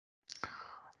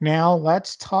 Now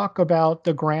let's talk about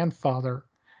the grandfather.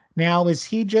 Now, is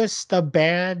he just a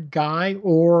bad guy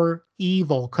or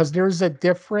evil? Because there's a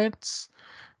difference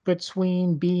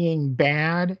between being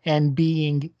bad and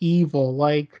being evil.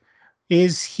 Like,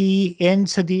 is he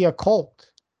into the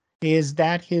occult? Is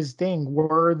that his thing?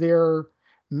 Were there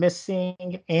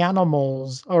missing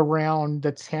animals around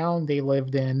the town they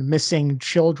lived in, missing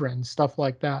children, stuff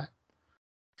like that?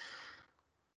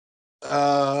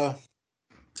 Uh,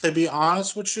 to be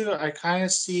honest with you, I kind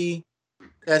of see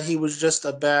that he was just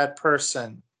a bad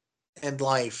person in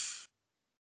life.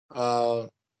 Uh,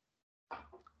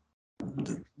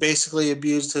 Basically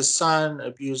abused his son,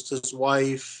 abused his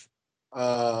wife.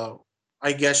 Uh,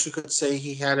 I guess you could say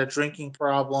he had a drinking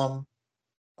problem.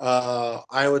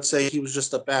 I would say he was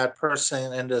just a bad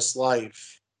person in this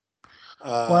life.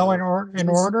 Well, Uh, in he's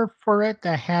order for it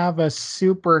to have a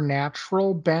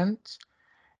supernatural bent,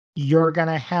 you're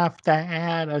gonna have to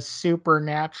add a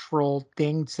supernatural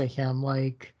thing to him,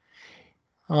 like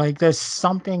there's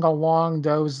something along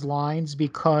those lines.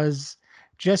 Because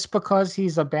just because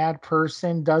he's a bad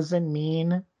person doesn't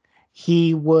mean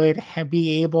he would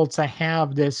be able to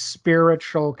have this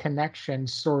spiritual connection,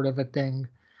 sort of a thing.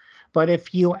 But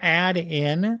if you add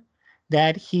in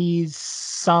that he's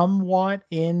somewhat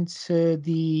into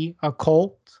the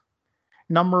occult,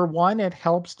 number one, it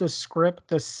helps the script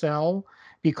to sell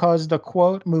because the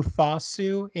quote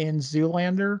Mufasu in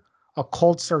Zoolander,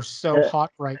 occults are so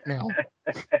hot right now.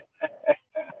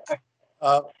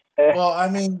 uh, well, I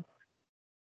mean,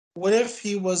 what if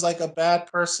he was like a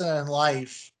bad person in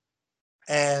life,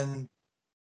 and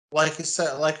like you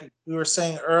said, like we were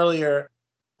saying earlier,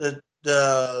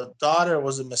 the daughter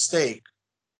was a mistake.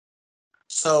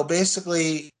 So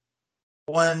basically,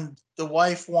 when the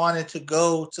wife wanted to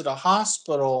go to the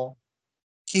hospital,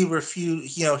 he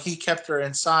refused. He kept her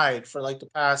inside for like the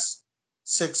past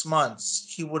 6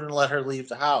 months. He wouldn't let her leave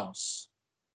the house.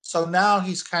 So now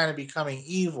he's kind of becoming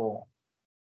evil.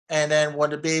 And then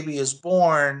when the baby is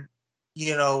born, he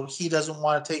doesn't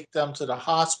want to take them to the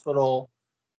hospital,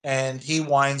 and he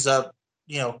winds up,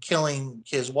 killing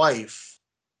his wife,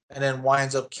 and then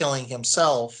winds up killing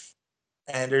himself.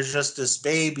 And there's just this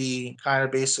baby kind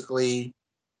of basically,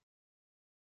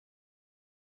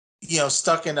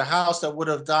 stuck in the house that would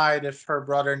have died if her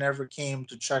brother never came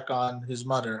to check on his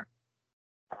mother.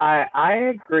 I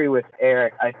agree with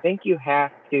Eric. I think you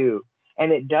have to,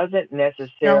 and it doesn't Now, and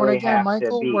necessarily again, have to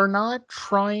Michael, be. we're not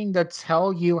trying to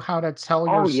tell you how to tell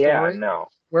your Oh yeah, story. no,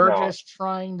 We're no, just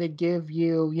trying to give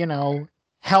you,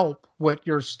 help with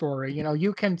your story.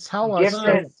 You can tell us to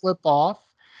No, different. flip off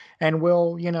and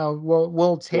we'll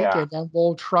take Yeah, it and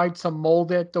we'll try to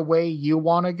mold it the way you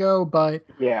want to go, but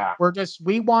yeah,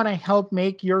 we want to help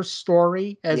make your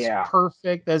story as yeah,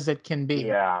 perfect as it can be.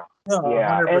 yeah, no,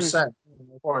 yeah, 100%.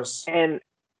 Of course. and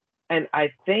and I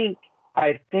think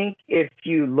if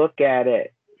you look at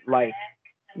it like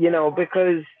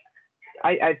because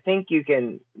I think you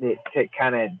can to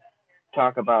kind of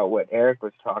talk about what Eric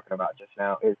was talking about just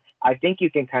now is I think you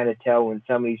can kind of tell when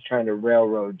somebody's trying to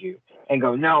railroad you and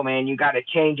go, no, man, you got to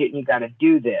change it and you got to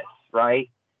do this, right?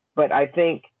 But I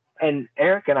think and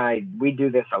Eric and I, we do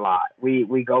this a lot.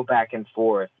 We go back and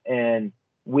forth, and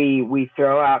we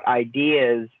throw out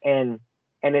ideas, and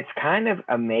it's kind of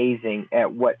amazing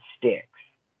at what sticks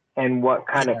and what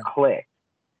kind of Yeah. clicks,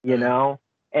 you Yeah. know.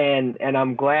 And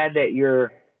I'm glad that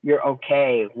you're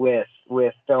okay with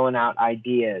throwing out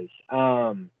ideas,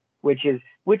 which is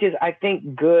I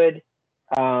think good,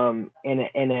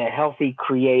 in a healthy,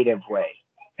 creative way.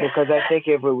 Because I think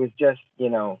if it was just,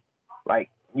 like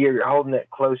you're holding it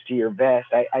close to your vest,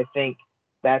 I think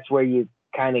that's where you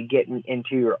kind of get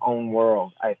into your own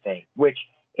world. I think, which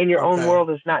in your own Okay. world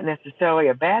is not necessarily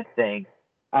a bad thing,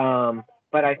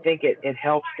 but I think it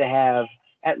helps to have,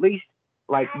 at least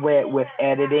like with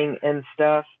editing and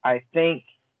stuff. I think,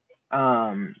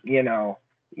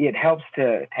 it helps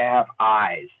to have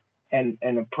eyes and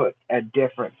to put a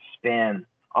different spin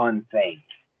on things,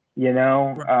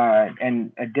 Right.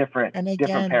 and a different And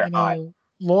different again, pair of eyes.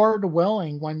 Lord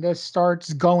willing, when this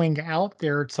starts going out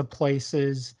there to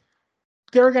places,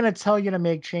 they're going to tell you to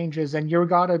make changes, and you're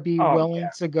got to be Oh willing yeah,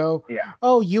 to go, yeah,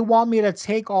 oh, you want me to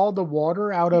take all the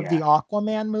water out of the yeah,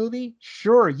 Aquaman movie?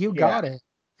 Sure, you yeah, got it.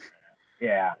 yeah,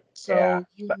 yeah. So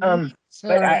you But need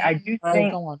but to, I do yeah, Right.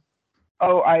 think. go on.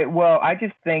 Oh, I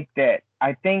just think that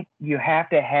I think you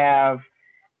have to have,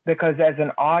 because as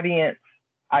an audience,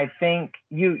 I think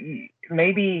maybe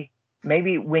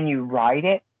when you write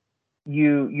it,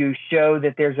 you show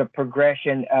that there's a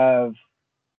progression of,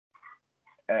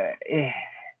 uh, eh,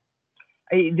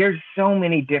 there's so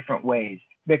many different ways,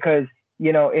 because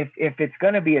if it's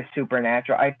going to be a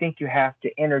supernatural, I think you have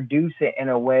to introduce it in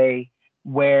a way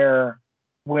where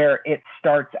it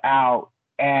starts out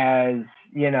as,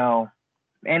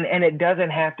 and it doesn't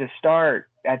have to start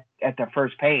at the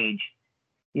first page.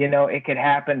 It could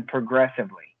happen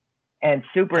progressively, and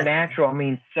Okay. supernatural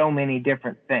means so many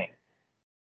different things,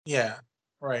 Yeah.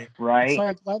 Right. It's right?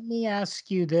 like, let me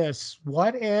ask you this.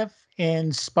 What if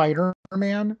in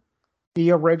Spider-Man,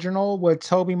 the original with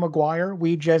Tobey Maguire,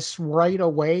 we just right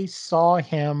away saw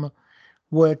him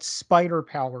with spider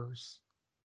powers?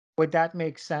 Would that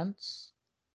make sense?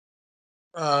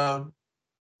 Um.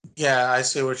 Yeah, I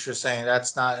see what you're saying.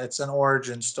 That's not. It's an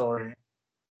origin story.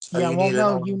 So Yeah, you well, need an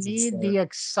no, you origin need story. the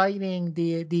exciting,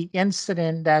 the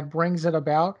incident that brings it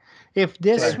about. If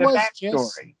this There's Right. a was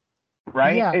just, backstory,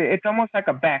 right? yeah, It's almost like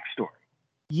a backstory.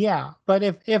 yeah, but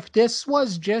if this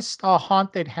was just a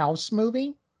haunted house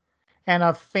movie and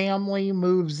a family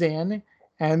moves in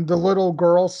and the little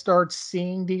girl starts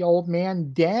seeing the old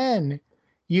man, then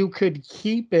you could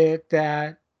keep it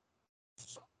that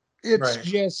it's Right.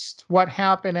 just what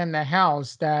happened in the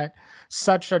house, that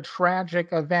such a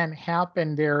tragic event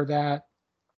happened there that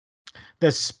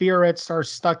the spirits are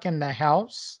stuck in the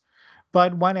house.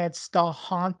 But when it's the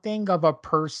haunting of a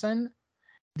person,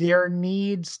 there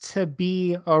needs to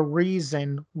be a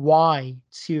reason why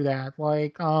to that.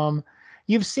 Like,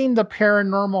 you've seen the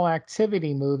paranormal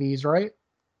activity movies, right?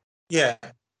 Yeah.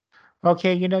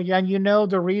 Okay, yeah, and you know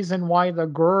the reason why the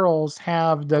girls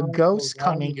have the Oh, ghosts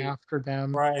coming right. after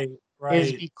them Right.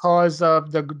 is Right. because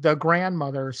of the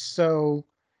grandmother. So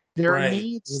there Right.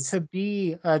 needs to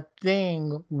be a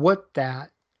thing with that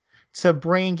to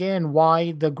bring in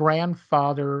why the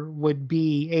grandfather would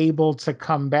be able to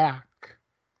come back.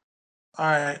 All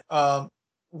right.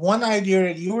 One idea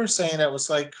that you were saying that was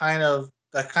like kind of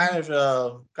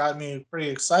got me pretty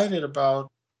excited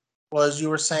about was you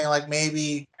were saying like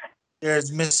maybe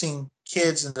there's missing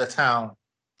kids in the town,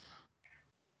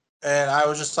 and I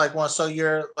was just like, well, so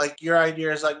your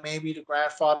idea is like maybe the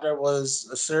grandfather was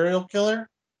a serial killer.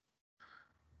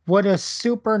 Would a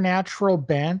supernatural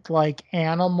bent like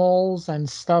animals and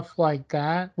stuff like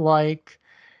that, like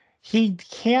he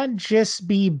can't just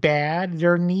be bad.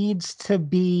 There needs to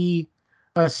be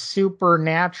a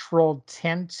supernatural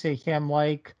tint to him,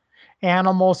 like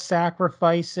animal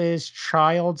sacrifices,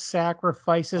 child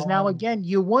sacrifices. Now, Oh, again,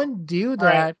 you wouldn't do all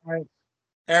right, that. all right.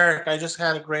 Eric, I just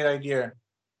had a great idea.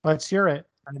 Let's hear it.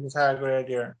 I just had a great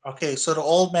idea. Okay, so the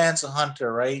old man's a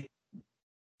hunter, right?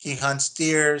 He hunts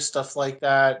deer, stuff like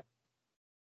that.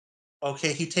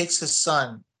 Okay, he takes his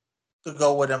son to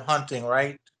go with him hunting,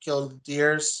 right? To kill the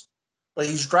deers. But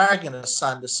he's dragging his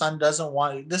son. The son doesn't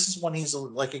want. This is when he's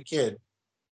like a kid.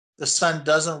 The son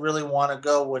doesn't really want to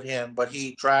go with him, but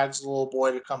he drags the little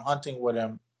boy to come hunting with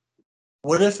him.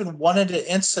 What if in one of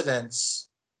the incidents,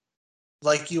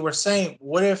 like you were saying,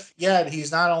 what if, yeah,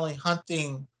 he's not only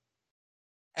hunting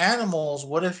animals,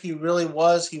 what if he really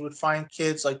was, he would find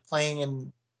kids like playing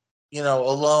in,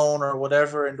 alone or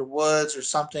whatever in the woods or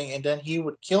something, and then he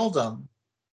would kill them.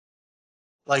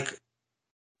 Like,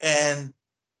 and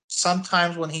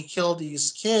sometimes when he killed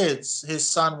these kids, his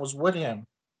son was with him.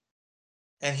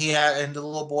 and the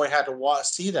little boy had to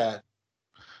see that.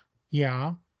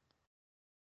 Yeah.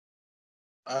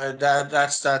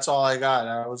 That's all I got.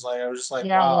 I was just like,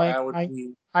 Yeah, wow, like that would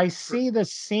be. I see the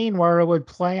scene where it would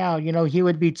play out. He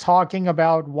would be talking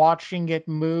about watching it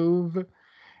move,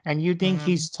 and you think Mhm.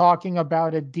 he's talking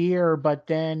about a deer, but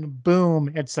then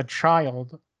boom, it's a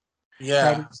child that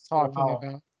Yeah. he's talking Wow.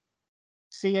 about.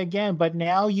 See again, but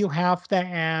now you have to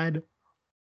add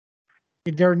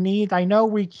I know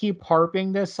we keep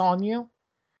harping this on you,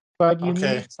 but you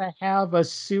Okay. need to have a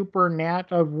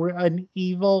an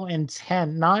evil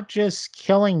intent, not just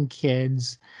killing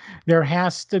kids. There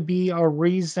has to be a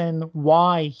reason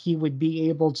why he would be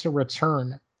able to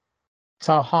return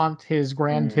to haunt his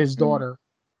Mm-hmm. daughter.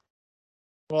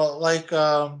 Well, like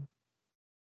I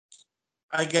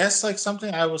guess like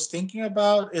something I was thinking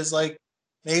about is like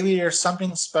maybe there's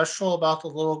something special about the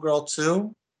little girl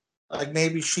too. Like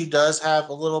maybe she does have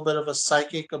a little bit of a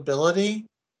psychic ability.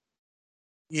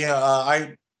 Yeah,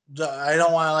 I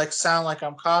don't want to like sound like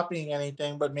I'm copying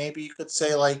anything, but maybe you could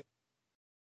say like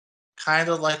kind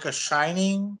of like a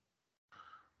shining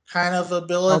kind of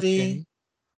ability, Okay.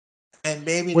 and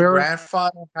maybe the We're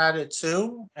grandfather had it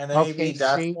too, and then maybe okay,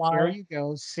 that's see, here why you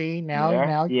go. See, now Yeah,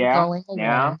 now you're yeah, going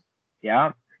yeah, along.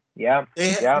 yeah, yeah,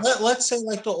 yeah, let's say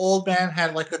like the old man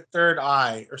had like a third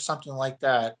eye or something like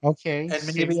that, Okay, and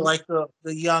maybe see. like the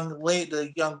young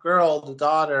girl, the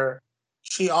daughter,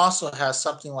 she also has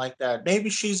something like that. Maybe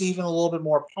she's even a little bit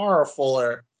more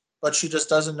powerful, but she just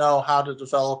doesn't know how to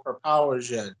develop her powers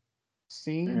yet.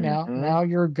 See, mm-hmm. now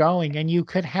you're going, and you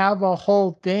could have a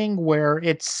whole thing where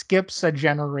it skips a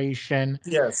generation,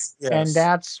 Yes, and yes,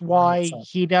 that's why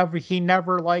 100%. he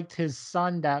never liked his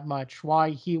son that much, why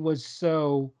he was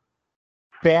so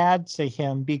bad to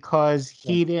him, because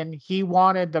Yeah. he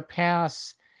wanted to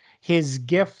pass his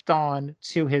gift on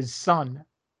to his son,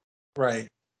 Right.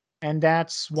 and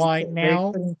that's why They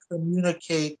now. couldn't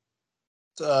communicate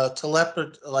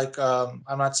like I'm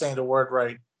not saying the word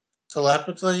right.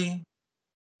 Telepathy.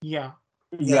 Yeah.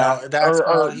 Yeah, That's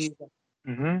how or he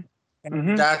mm-hmm, and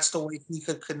mm-hmm. that's the way he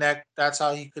could connect. That's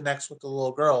how he connects with the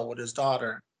little girl, with his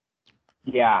daughter.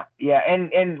 Yeah, yeah,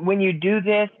 and when you do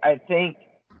this, I think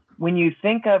when you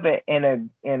think of it in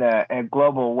a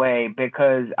global way,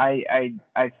 because I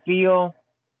feel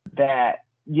that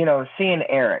seeing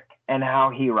Eric and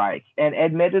how he writes, and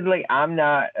admittedly I'm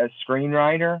not a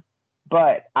screenwriter,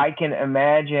 but I can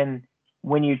imagine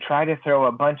when you try to throw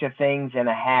a bunch of things in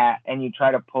a hat and you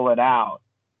try to pull it out,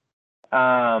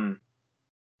 um,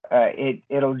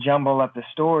 it'll jumble up the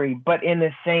story. But in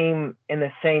the same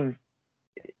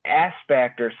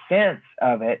aspect or sense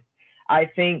of it, I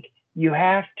think you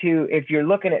have to, if you're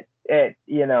looking at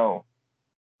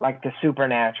like the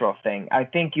supernatural thing, I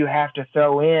think you have to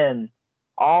throw in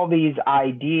all these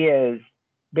ideas,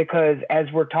 because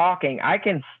as we're talking, I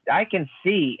can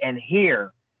see and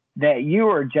hear that you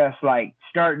are just like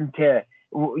starting to,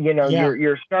 Yeah.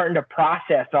 you're starting to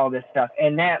process all this stuff,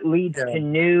 and Yeah,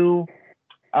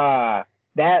 uh,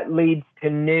 that leads to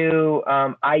new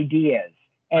ideas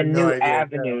I and no new idea. Yeah,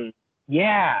 avenues.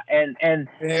 Yeah, and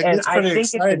it and gets I pretty think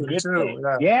it's a exciting good too. thing.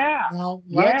 Yeah, Yeah, Now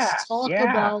yeah, let's talk yeah.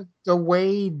 about the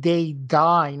way they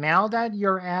die. Now that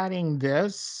you're adding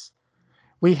this,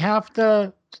 we have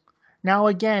to. Now,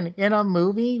 again, in a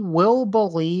movie, we'll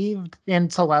believe in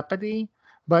telepathy,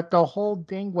 but the whole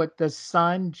thing with the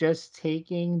son just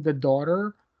taking the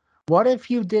daughter, what if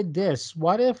you did this?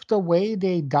 What if the way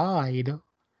they died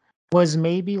was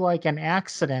maybe like an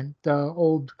accident, the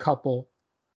old couple?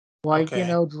 Like,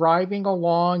 okay, driving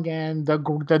along, and the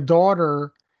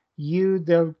daughter,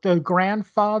 the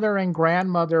grandfather and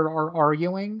grandmother are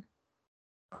arguing,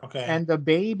 okay, and the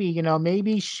baby,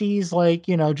 maybe she's like,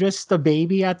 just the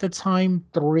baby at the time,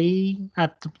 3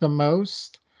 at the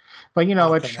most. But a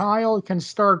okay. child can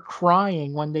start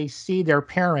crying when they see their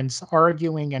parents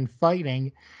arguing and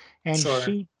fighting, and Sure.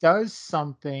 she does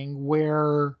something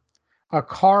where a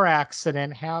car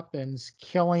accident happens,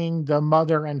 killing the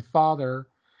mother and father.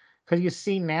 Because you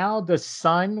see, now the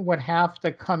son would have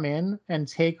to come in and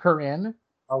take her in,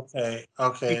 Okay,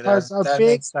 okay. because That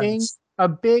makes sense. a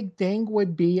big thing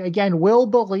would be, again, we'll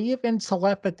believe in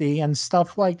telepathy and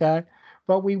stuff like that,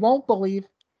 but we won't believe,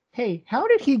 hey, how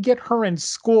did he get her in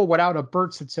school without a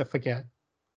birth certificate?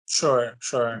 Sure,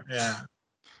 sure. Yeah.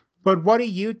 But what do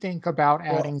you think about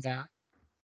Well, adding that?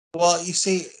 you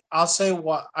see, I'll say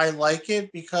what I like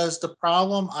it because the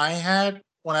problem I had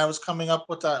when I was coming up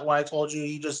with that, when I told you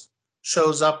he just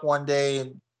shows up one day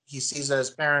and he sees that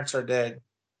his parents are dead,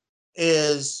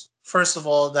 is first of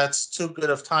all, that's too good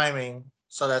of timing.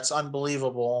 So that's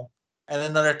unbelievable. And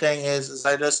another thing is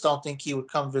I just don't think he would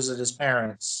come visit his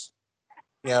parents.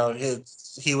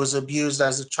 He was abused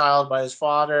as a child by his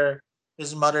father.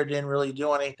 His mother didn't really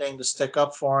do anything to stick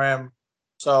up for him.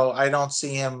 So I don't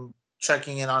see him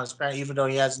checking in on his parents, even though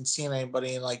he hasn't seen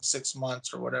anybody in like 6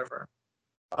 months or whatever.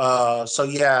 So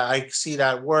yeah, I see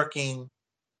that working.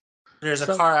 There's a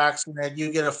So car accident.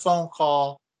 You get a phone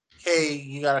call. Hey,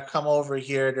 you got to come over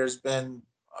here. There's been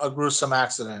a gruesome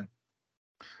accident.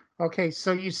 okay,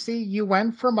 so you see, you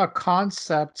went from a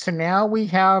concept to now we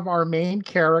have our main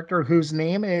character whose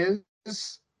name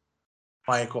is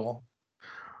Michael,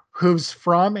 who's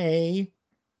from a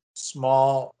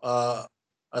small, a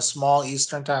small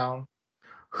eastern town,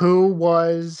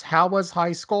 how was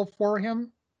high school for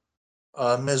him?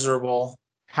 miserable,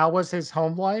 How was his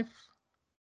home life?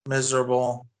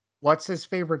 miserable. What's his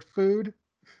favorite food?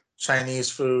 Chinese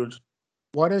food,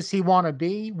 What does he want to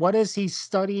be? What is he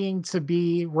studying to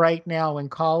be right now in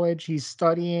college? He's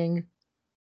studying.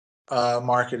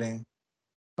 marketing.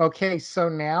 Okay, so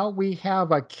now we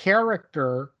have a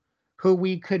character who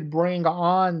we could bring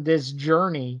on this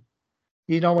journey.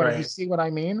 You Right, see what I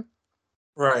mean?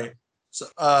 right.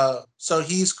 So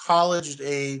he's college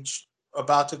age,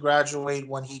 about to graduate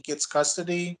when he gets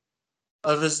custody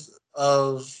of his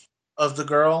of the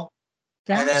girl,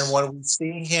 and then That's when we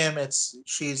see him, it's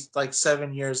she's like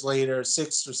 7 years later,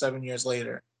 6 or 7 years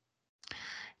later.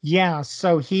 yeah,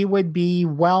 so he would be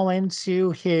well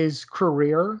into his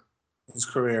career. His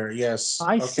career, yes.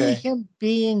 I see Okay. him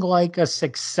being like a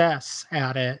success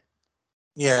at it.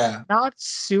 Yeah. Not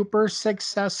super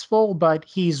successful, but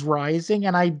he's rising.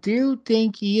 And I do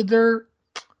think either,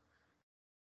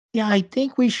 yeah, I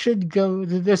think we should go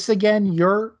to this again.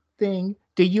 Your thing.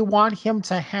 Do you want him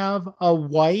to have a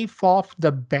wife off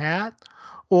the bat?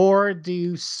 Or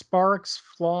do sparks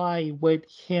fly with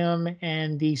him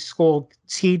and the school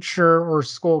teacher or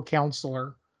school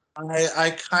counselor?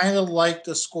 I kind of like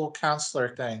the school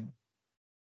counselor thing.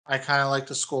 I kind of like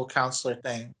the school counselor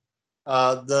thing.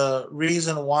 The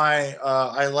reason why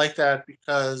I like that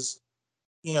because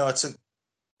it's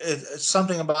it's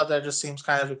something about that just seems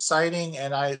kind of exciting,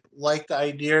 and I like the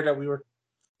idea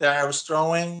that I was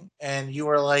throwing, and you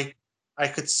were like, I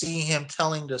could see him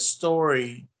telling the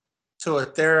story to a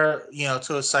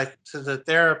to the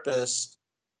therapist,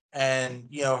 and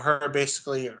her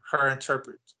basically her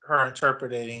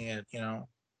interpreting it,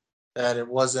 that it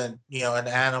wasn't an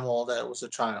animal, that it was a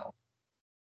child.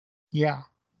 Yeah.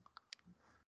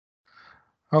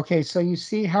 Okay, so you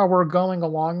see how we're going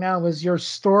along now? Is your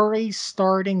story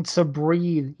starting to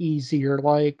breathe easier?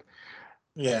 Like,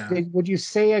 Yeah, would you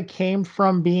say it came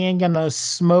from being in a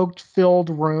smoke-filled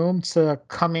room to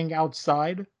coming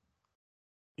outside?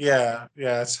 yeah,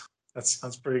 that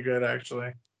sounds pretty good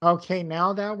actually. Okay,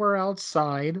 now that we're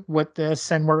outside with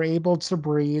this and we're able to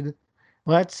breathe,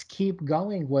 let's keep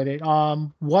going with it.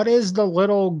 What is the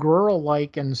little girl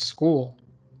like in school?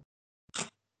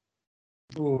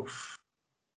 Oof,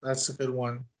 that's a good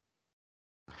one.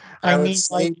 I I would mean,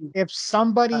 say, like, if uh,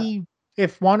 somebody,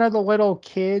 if one of the little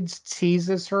kids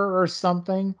teases her or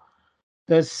something,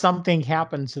 does something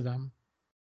happen to them?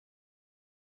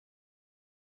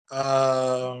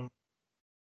 um,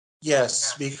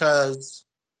 yes, because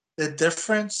the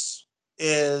difference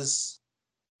is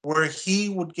where he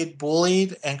would get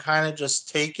bullied and kind of just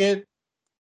take it.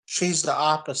 She's the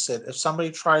opposite. If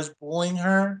somebody tries bullying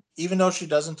her, even though she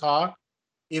doesn't talk,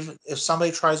 if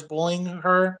somebody tries bullying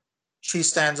her, she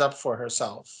stands up for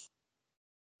herself.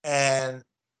 And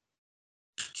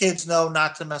kids know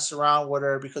not to mess around with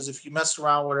her, because if you mess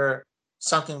around with her,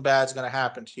 something bad's going to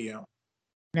happen to you.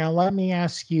 Now, let me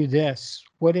ask you this.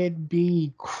 Would it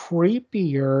be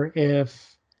creepier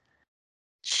if,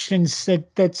 since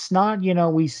that's not,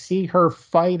 we see her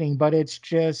fighting, but it's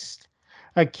just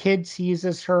a kid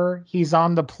teases her, he's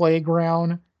on the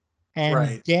playground, and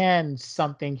Right. then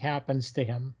something happens to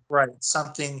him? Right.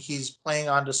 Something, he's playing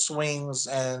on the swings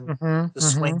and Hmm. the Hmm.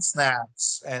 swing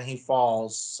snaps and he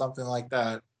falls, something like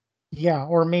that. Yeah,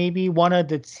 or maybe one of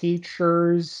the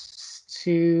teachers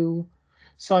to.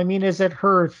 So, I mean, is it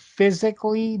her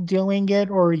physically doing it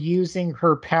or using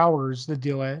her powers to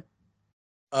do it?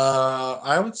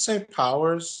 I would say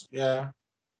powers. Yeah.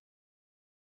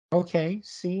 Okay,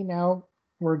 see, now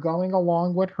we're going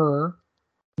along with her.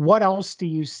 What else do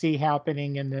you see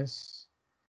happening in this?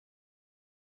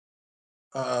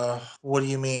 What do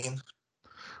you mean?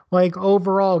 Like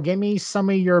overall, give me some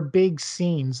of your big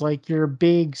scenes, like your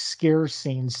big scare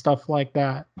scenes, stuff like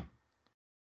that.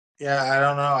 Yeah, I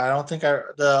don't know. I don't think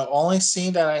the only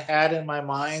scene that I had in my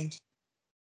mind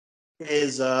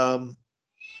is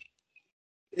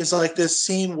like this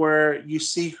scene where you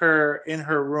see her in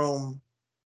her room,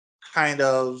 kind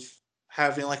of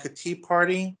having like a tea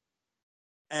party,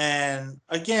 And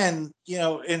again,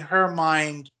 in her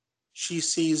mind, she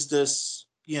sees this,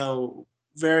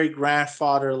 very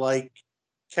grandfather like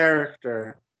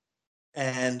character.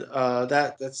 And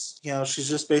that's she's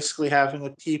just basically having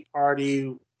a tea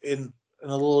party in a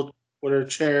little with her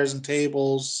chairs and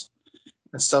tables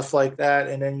and stuff like that.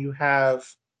 And then you have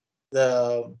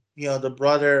the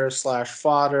brother slash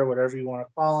father, whatever you want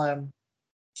to call him.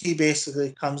 He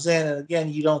basically comes in, and again,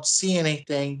 you don't see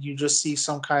anything. You just see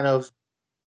some kind of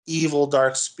evil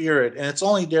dark spirit, and it's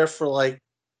only there for like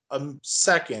a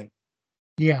second.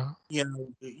 Yeah.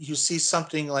 You see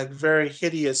something like very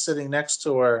hideous sitting next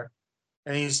to her,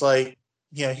 and he's like,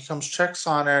 he comes checks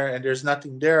on her, and there's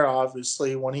nothing there.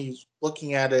 Obviously, when he's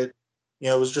looking at it,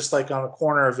 it was just like on the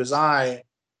corner of his eye,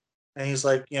 and he's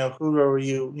like, who are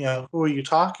you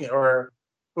talking, or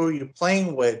who are you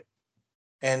playing with?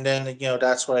 And then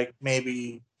that's like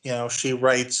maybe she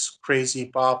writes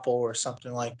Crazy Bopple or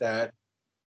something like that.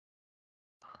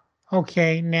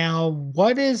 Okay. Now,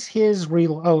 what is his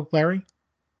real? Oh, Larry.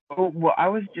 Oh, well, I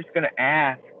was just gonna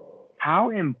ask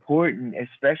how important,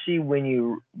 especially when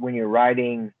you're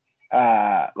writing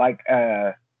like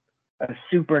a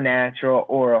supernatural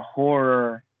or a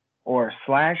horror or a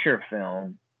slasher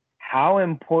film, how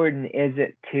important is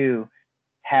it to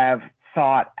have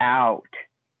thought out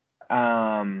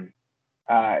um,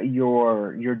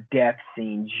 your death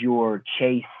scenes, your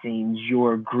chase scenes,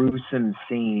 your gruesome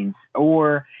scenes,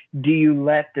 or do you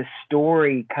let the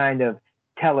story kind of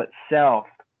tell itself,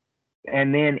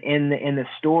 and then in the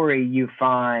story you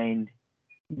find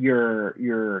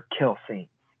your kill scene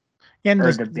In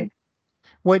or the the big.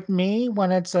 with me,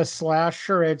 when it's a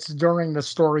slasher, it's during the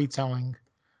storytelling.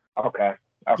 Okay.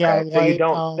 Yeah, Okay. So you like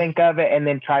don't think of it and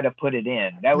then try to put it in.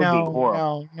 That would be no,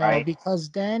 horrible, no, no, right? because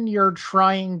then you're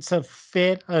trying to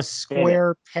fit a Fit it.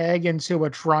 square peg into a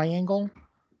triangle.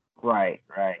 Right,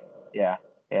 right. Yeah,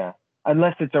 yeah.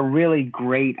 Unless it's a really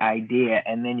great idea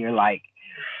and then you're like,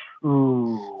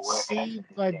 ooh, where can I See, fit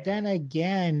this but then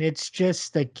again, it's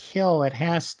just the kill. It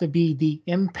has to be the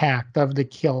impact of the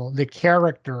kill, the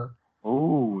character. in?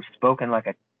 Ooh, spoken like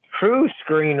a true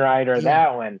screenwriter, Yeah.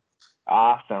 that one.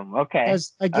 Awesome. Okay.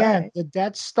 Because All again, right. the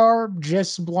Death Star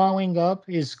just blowing up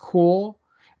is cool,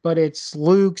 but it's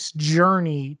Luke's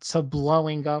journey to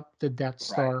blowing up the Death Right.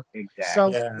 Star. So,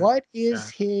 Exactly. Yeah, what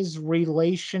is yeah. his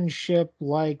relationship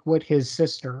like with his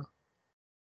sister?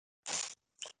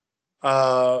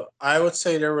 I would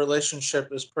say their relationship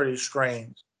is pretty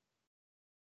strained.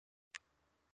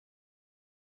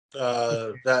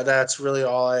 Okay. That's really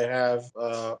all I have.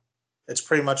 It's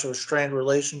pretty much a strained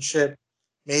relationship.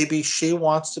 Maybe she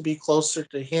wants to be closer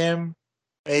to him.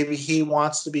 Maybe he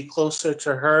wants to be closer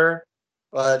to her,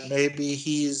 but maybe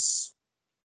he's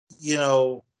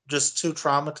just too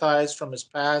traumatized from his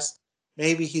past.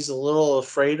 Maybe he's a little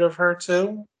afraid of her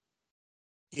too.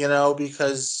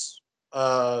 Because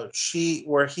she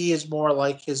where he is more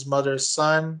like his mother's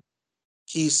son,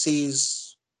 he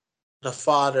sees the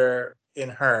father in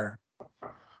her.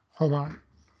 Hold on.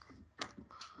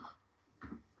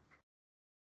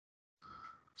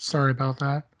 Sorry about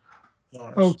that.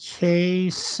 Yours. Okay,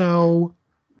 so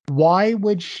why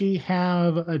would she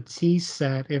have a tea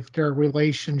set if their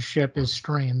relationship is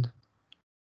strained?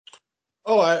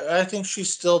 Oh, I think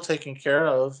she's still taken care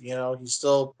of. He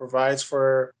still provides for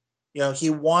her. He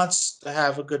wants to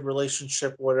have a good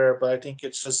relationship with her, but I think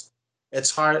it's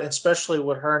hard, especially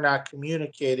with her not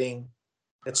communicating.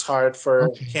 It's hard for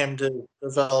Okay. him to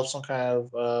develop some kind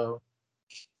of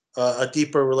a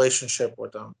deeper relationship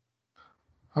with them.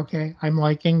 Okay, I'm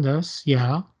liking this.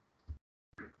 Yeah.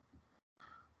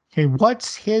 Okay,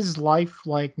 what's his life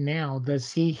like now?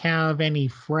 Does he have any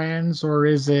friends or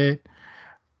is it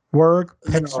work,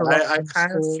 picks No, her up I from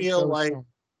kind of school, feel goes like home?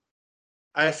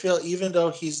 I feel even though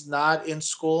he's not in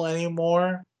school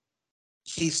anymore,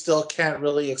 he still can't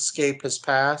really escape his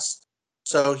past.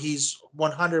 So he's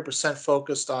 100%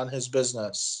 focused on his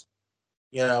business.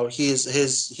 He's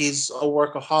a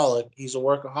workaholic. He's a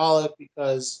workaholic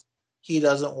because he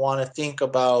doesn't want to think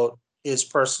about his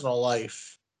personal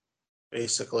life,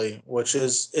 basically, which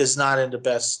is not in the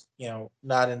best,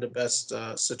 not in the best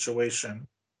situation.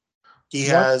 He What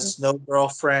has no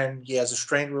girlfriend. He has a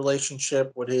strained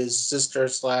relationship with his sister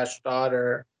slash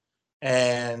daughter,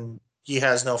 and he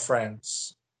has no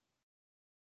friends.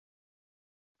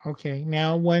 okay,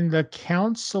 now when the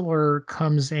counselor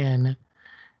comes in,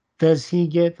 does he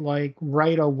get like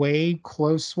right away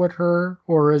close with her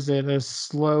or is it a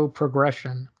slow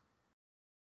progression?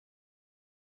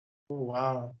 Oh,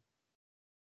 wow.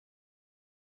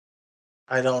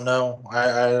 I don't know.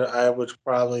 I would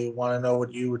probably want to know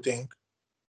what you would think.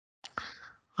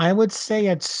 I would say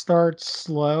it starts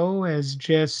slow as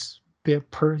just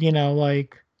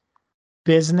like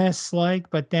business like,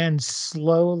 but then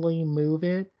slowly move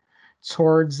it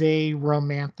towards a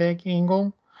romantic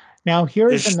angle. Now, Is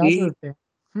here's another she thing.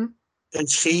 Hmm?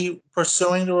 is she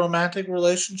pursuing the romantic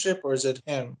relationship or is it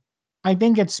him? I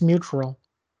think it's mutual.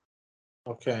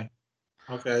 Okay.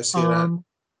 Okay, I see that. Um,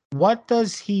 what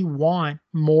does he want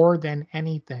more than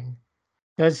anything?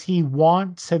 Does he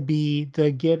want to be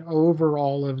the get over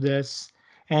all of this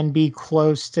and be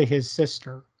close to his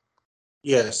sister?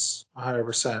 Yes,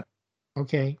 100%.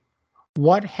 Okay.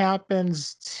 What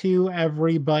happens to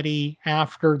everybody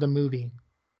after the movie?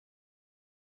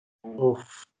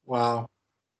 Oof. Wow.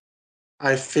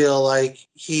 I feel like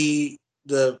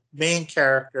the main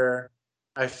character,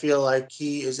 I feel like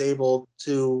he is able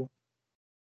to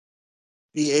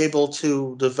be able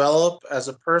to develop as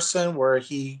a person where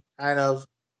he kind of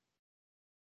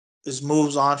is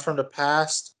moves on from the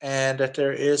past and that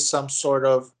there is some sort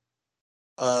of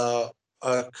uh,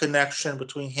 a connection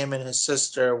between him and his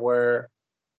sister where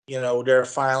they're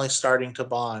finally starting to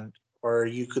bond or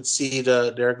you could see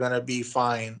they're gonna be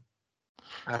fine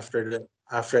after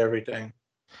everything.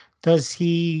 Does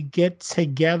he get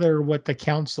together with the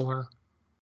counselor?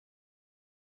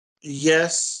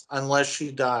 Yes, unless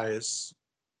she dies.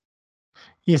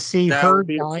 You see, That her would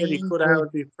be a pretty dying cool. That would,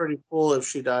 would be pretty cool if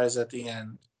she dies at the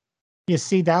end. you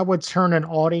see, that would turn an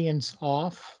audience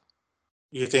off.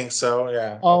 You think so?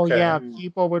 Yeah. Oh, Okay. yeah,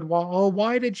 people would, oh,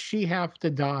 why did she have to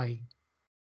die?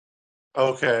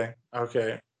 Okay.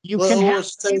 Okay. You can Well, have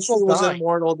let's say she people was in die.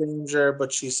 mortal danger,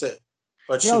 but she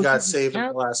got saved at the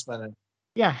Have, last minute.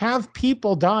 yeah, have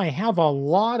people die. Have a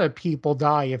lot of people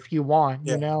die if you want,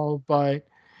 Yeah. but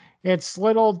it's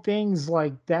little things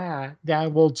like that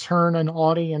that will turn an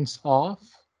audience off.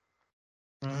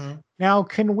 Hmm. Now,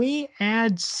 can we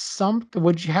add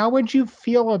something? How would you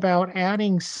feel about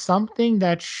adding something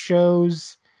that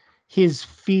shows his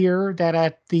fear that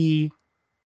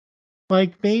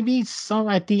like maybe some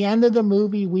at the end of the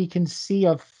movie we can see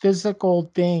a physical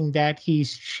thing that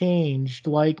he's changed.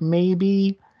 Like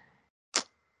maybe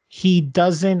he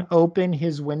doesn't open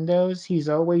his windows, he's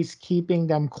always keeping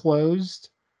them closed.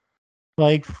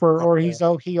 Like for or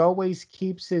Okay. he always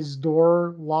keeps his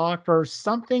door locked or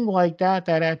something like that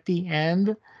that at the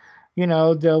end,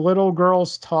 the little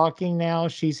girl's talking now,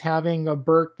 she's having a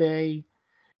birthday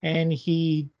and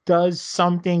he does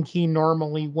something he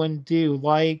normally wouldn't do,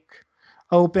 like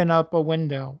open up a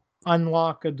window,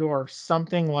 unlock a door,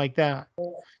 something like that.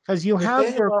 Because you The have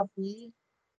thing your about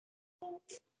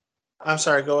I'm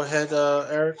sorry. Go ahead,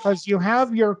 Eric. because you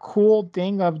have your cool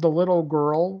thing of the little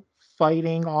girl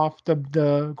fighting off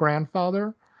the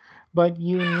grandfather, but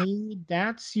you need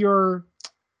that's your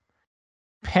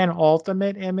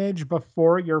penultimate image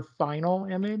before your final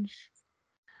image.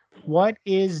 What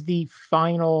is the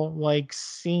final like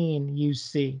scene you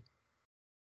see?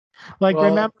 Like Well,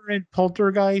 remember in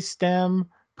Poltergeist them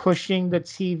pushing the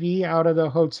TV out of the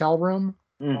hotel room?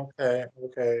 Mm. okay.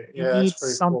 Okay. You Yeah, that's need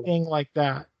pretty cool. something like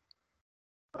that.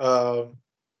 Um,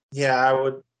 yeah, I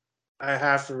would. I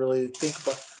have to really think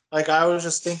about. Like I was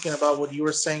just thinking about what you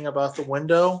were saying about the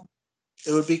window.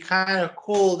 It would be kind of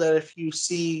cool that if you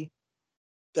see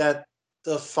that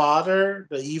the father,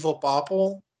 the evil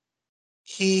Bopple,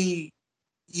 he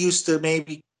used to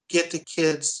maybe get the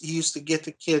kids. He used to get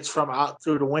the kids from out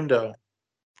through the window.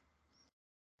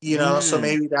 So Mm.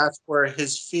 maybe that's where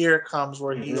his fear comes,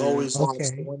 where he Mm-hmm. always locks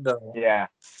the Okay. window. Yeah.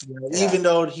 Yeah. Even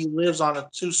though he lives on a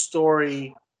two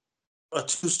story,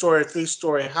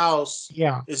 3-story house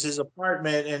Yeah. is his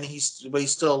apartment, and but he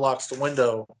still locks the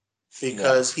window Yeah.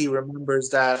 because he remembers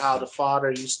that how the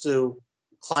father used to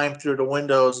climb through the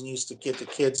windows and used to get the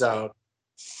kids out.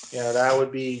 Yeah, that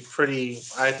would be pretty.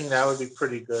 I think that would be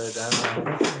pretty good. I don't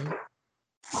know. Okay.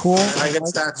 Cool. I I guess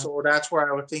like that's that. or that's where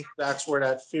I would think that's where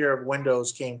that fear of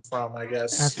windows came from. I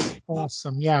guess. That's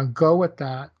awesome. Yeah, go with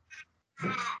that.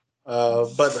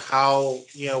 But how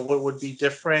what would be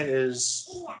different is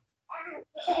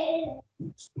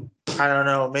I don't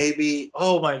know. Maybe.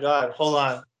 Oh my God! Hold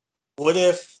on. What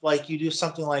if like you do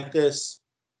something like this?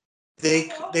 They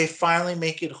finally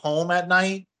make it home at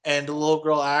night, and the little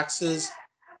girl asks,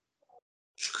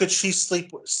 "Could she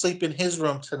sleep in his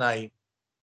room tonight?"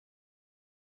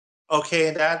 Okay,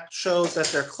 and that shows that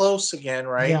they're close again,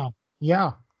 right? Yeah.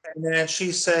 Yeah. And then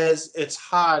she says, "It's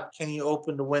hot. Can you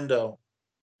open the window?"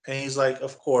 And he's like,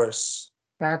 "Of course."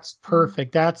 That's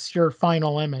perfect. That's your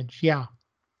final image. Yeah.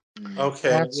 Mm. Okay,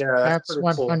 That's yeah, that's that's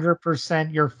pretty cool.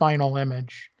 100% your final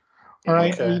image. All Dig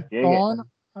right, it. Okay. we've Dig it. gone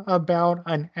about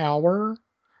an hour.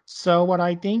 So what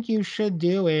I think you should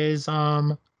do is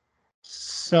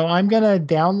So I'm gonna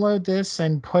download this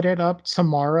and put it up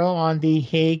tomorrow on the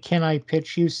Hey Can I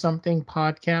Pitch You Something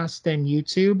podcast and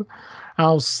YouTube.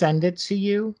 I'll send it to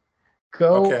you.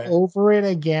 Go Okay. over it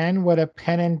again with a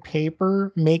pen and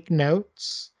paper, make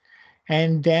notes,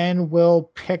 and then we'll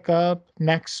pick up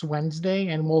next Wednesday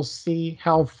and we'll see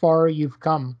how far you've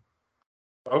come.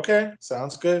 Okay.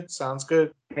 Sounds good. Sounds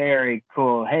good. Very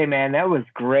cool. Hey, man, that was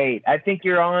great. I think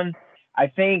you're on. I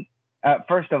think,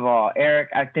 first of all, Eric,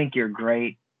 I think you're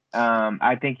great.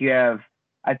 I think you have.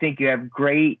 I think you have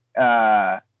great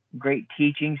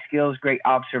teaching skills, great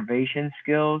observation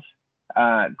skills,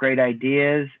 great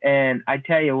ideas. And I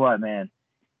tell you what, man,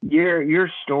 your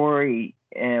story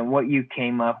and what you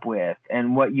came up with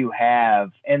and what you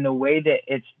have and the way that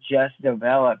it's just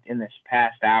developed in this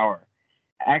past hour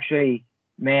actually,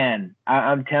 man,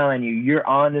 I'm telling you, you're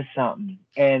on to something.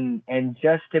 And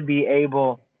just to be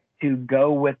able to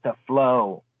go with the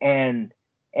flow and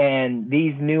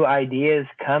these new ideas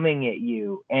coming at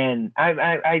you, and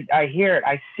I hear it,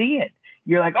 I see it.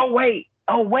 You're like, oh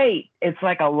wait, it's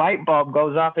like a light bulb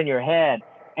goes off in your head,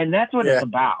 and that's what it's Yeah.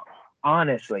 about,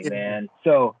 honestly, Yeah. man.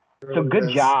 So It good really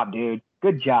is. job, dude.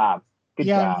 Good job. Good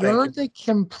Yeah, job. Thank you're you. the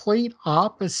complete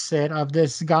opposite of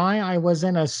this guy I was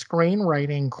in a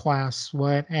screenwriting class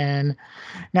with. And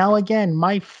now, again,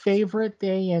 my favorite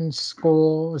day in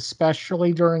school,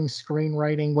 especially during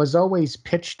screenwriting, was always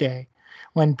pitch day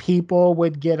when people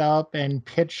would get up and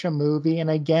pitch a movie. And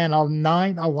again, a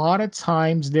lot of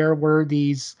times there were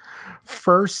these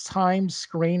first time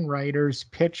screenwriters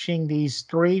pitching these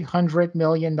 $300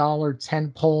 million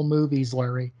tentpole movies,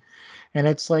 Larry. And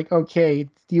it's like, okay,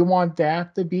 do you want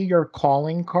that to be your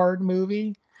calling card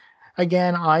movie?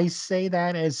 Again, I say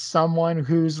that as someone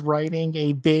who's writing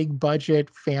a big budget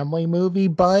family movie,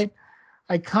 but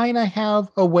I kind of have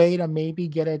a way to maybe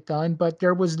get it done. But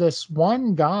there was this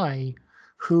one guy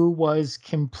who was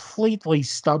completely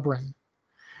stubborn.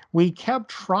 We kept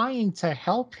trying to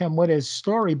help him with his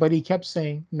story, but he kept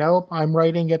saying, nope, I'm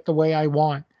writing it the way I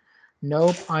want.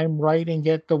 Nope, I'm writing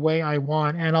it the way I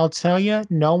want. And I'll tell you,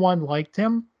 no one liked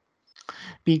him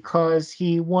because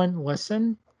he wouldn't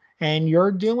listen. And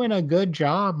you're doing a good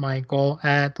job, Michael,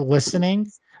 at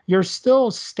listening. You're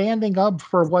still standing up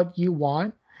for what you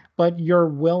want, but you're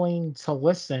willing to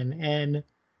listen and,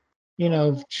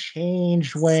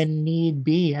 change when need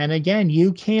be. And again,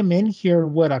 you came in here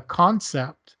with a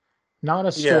concept, not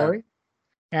a Yeah. story.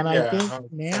 And I Yeah. think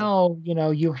 100%. now,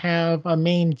 you have a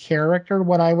main character.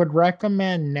 What I would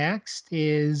recommend next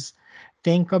is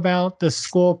think about the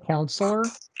school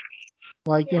counselor,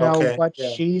 like Okay. what Yeah.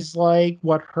 she's like,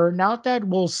 what her, not that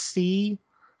we'll see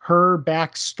her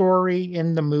backstory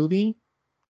in the movie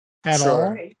at Sure.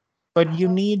 all, but you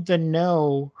need to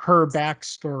know her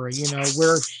backstory,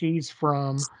 where she's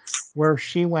from, where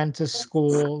she went to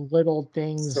school, little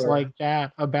things Sure. like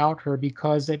that about her,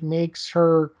 because it makes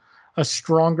her a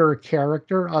stronger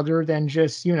character other than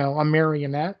just a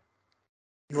marionette.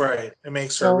 Right. It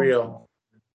makes her So real.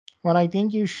 what I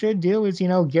think you should do is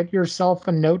get yourself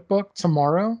a notebook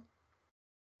tomorrow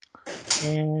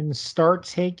and start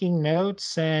taking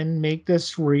notes and make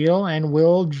this real, and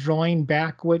we'll join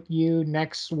back with you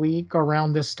next week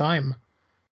around this time.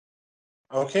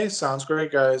 Okay. Sounds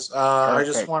great, guys. I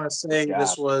just Perfect. want to Good say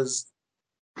this job. was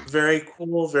very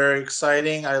cool, very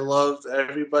exciting. I loved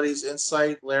everybody's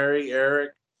insight. Larry,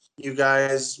 Eric, you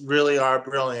guys really are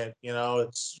brilliant. Thank you.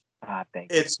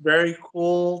 It's very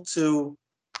cool to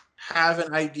have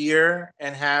an idea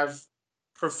and have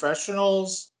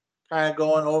professionals kind of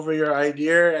going over your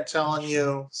idea and telling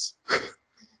you, Jeez.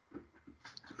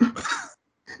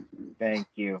 Thank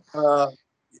you. uh,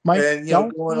 Mike, and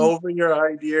don't going we? over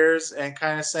your ideas and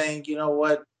kind of saying, you know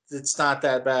what, it's not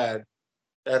that bad.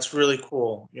 That's really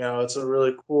cool. It's a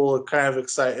really cool, kind of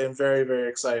exciting, very, very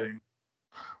exciting.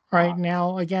 Right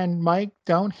now, again, Mike,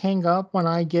 don't hang up when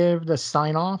I give the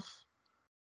sign off.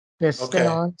 Just stay Okay.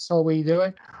 on so we do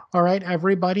it. All right,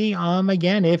 everybody.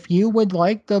 Again, if you would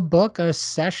like to book a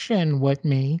session with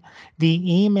me, the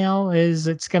email is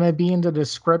it's gonna be in the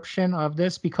description of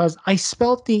this because I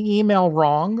spelt the email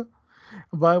wrong.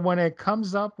 But when it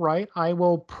comes up right, I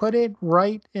will put it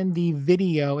right in the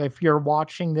video if you're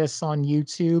watching this on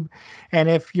YouTube. And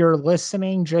if you're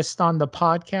listening just on the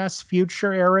podcast,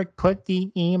 future Eric, put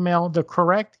the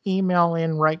correct email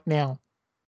in right now.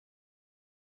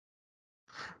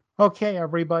 Okay,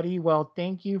 everybody. Well,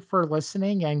 thank you for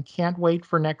listening and can't wait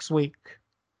for next week.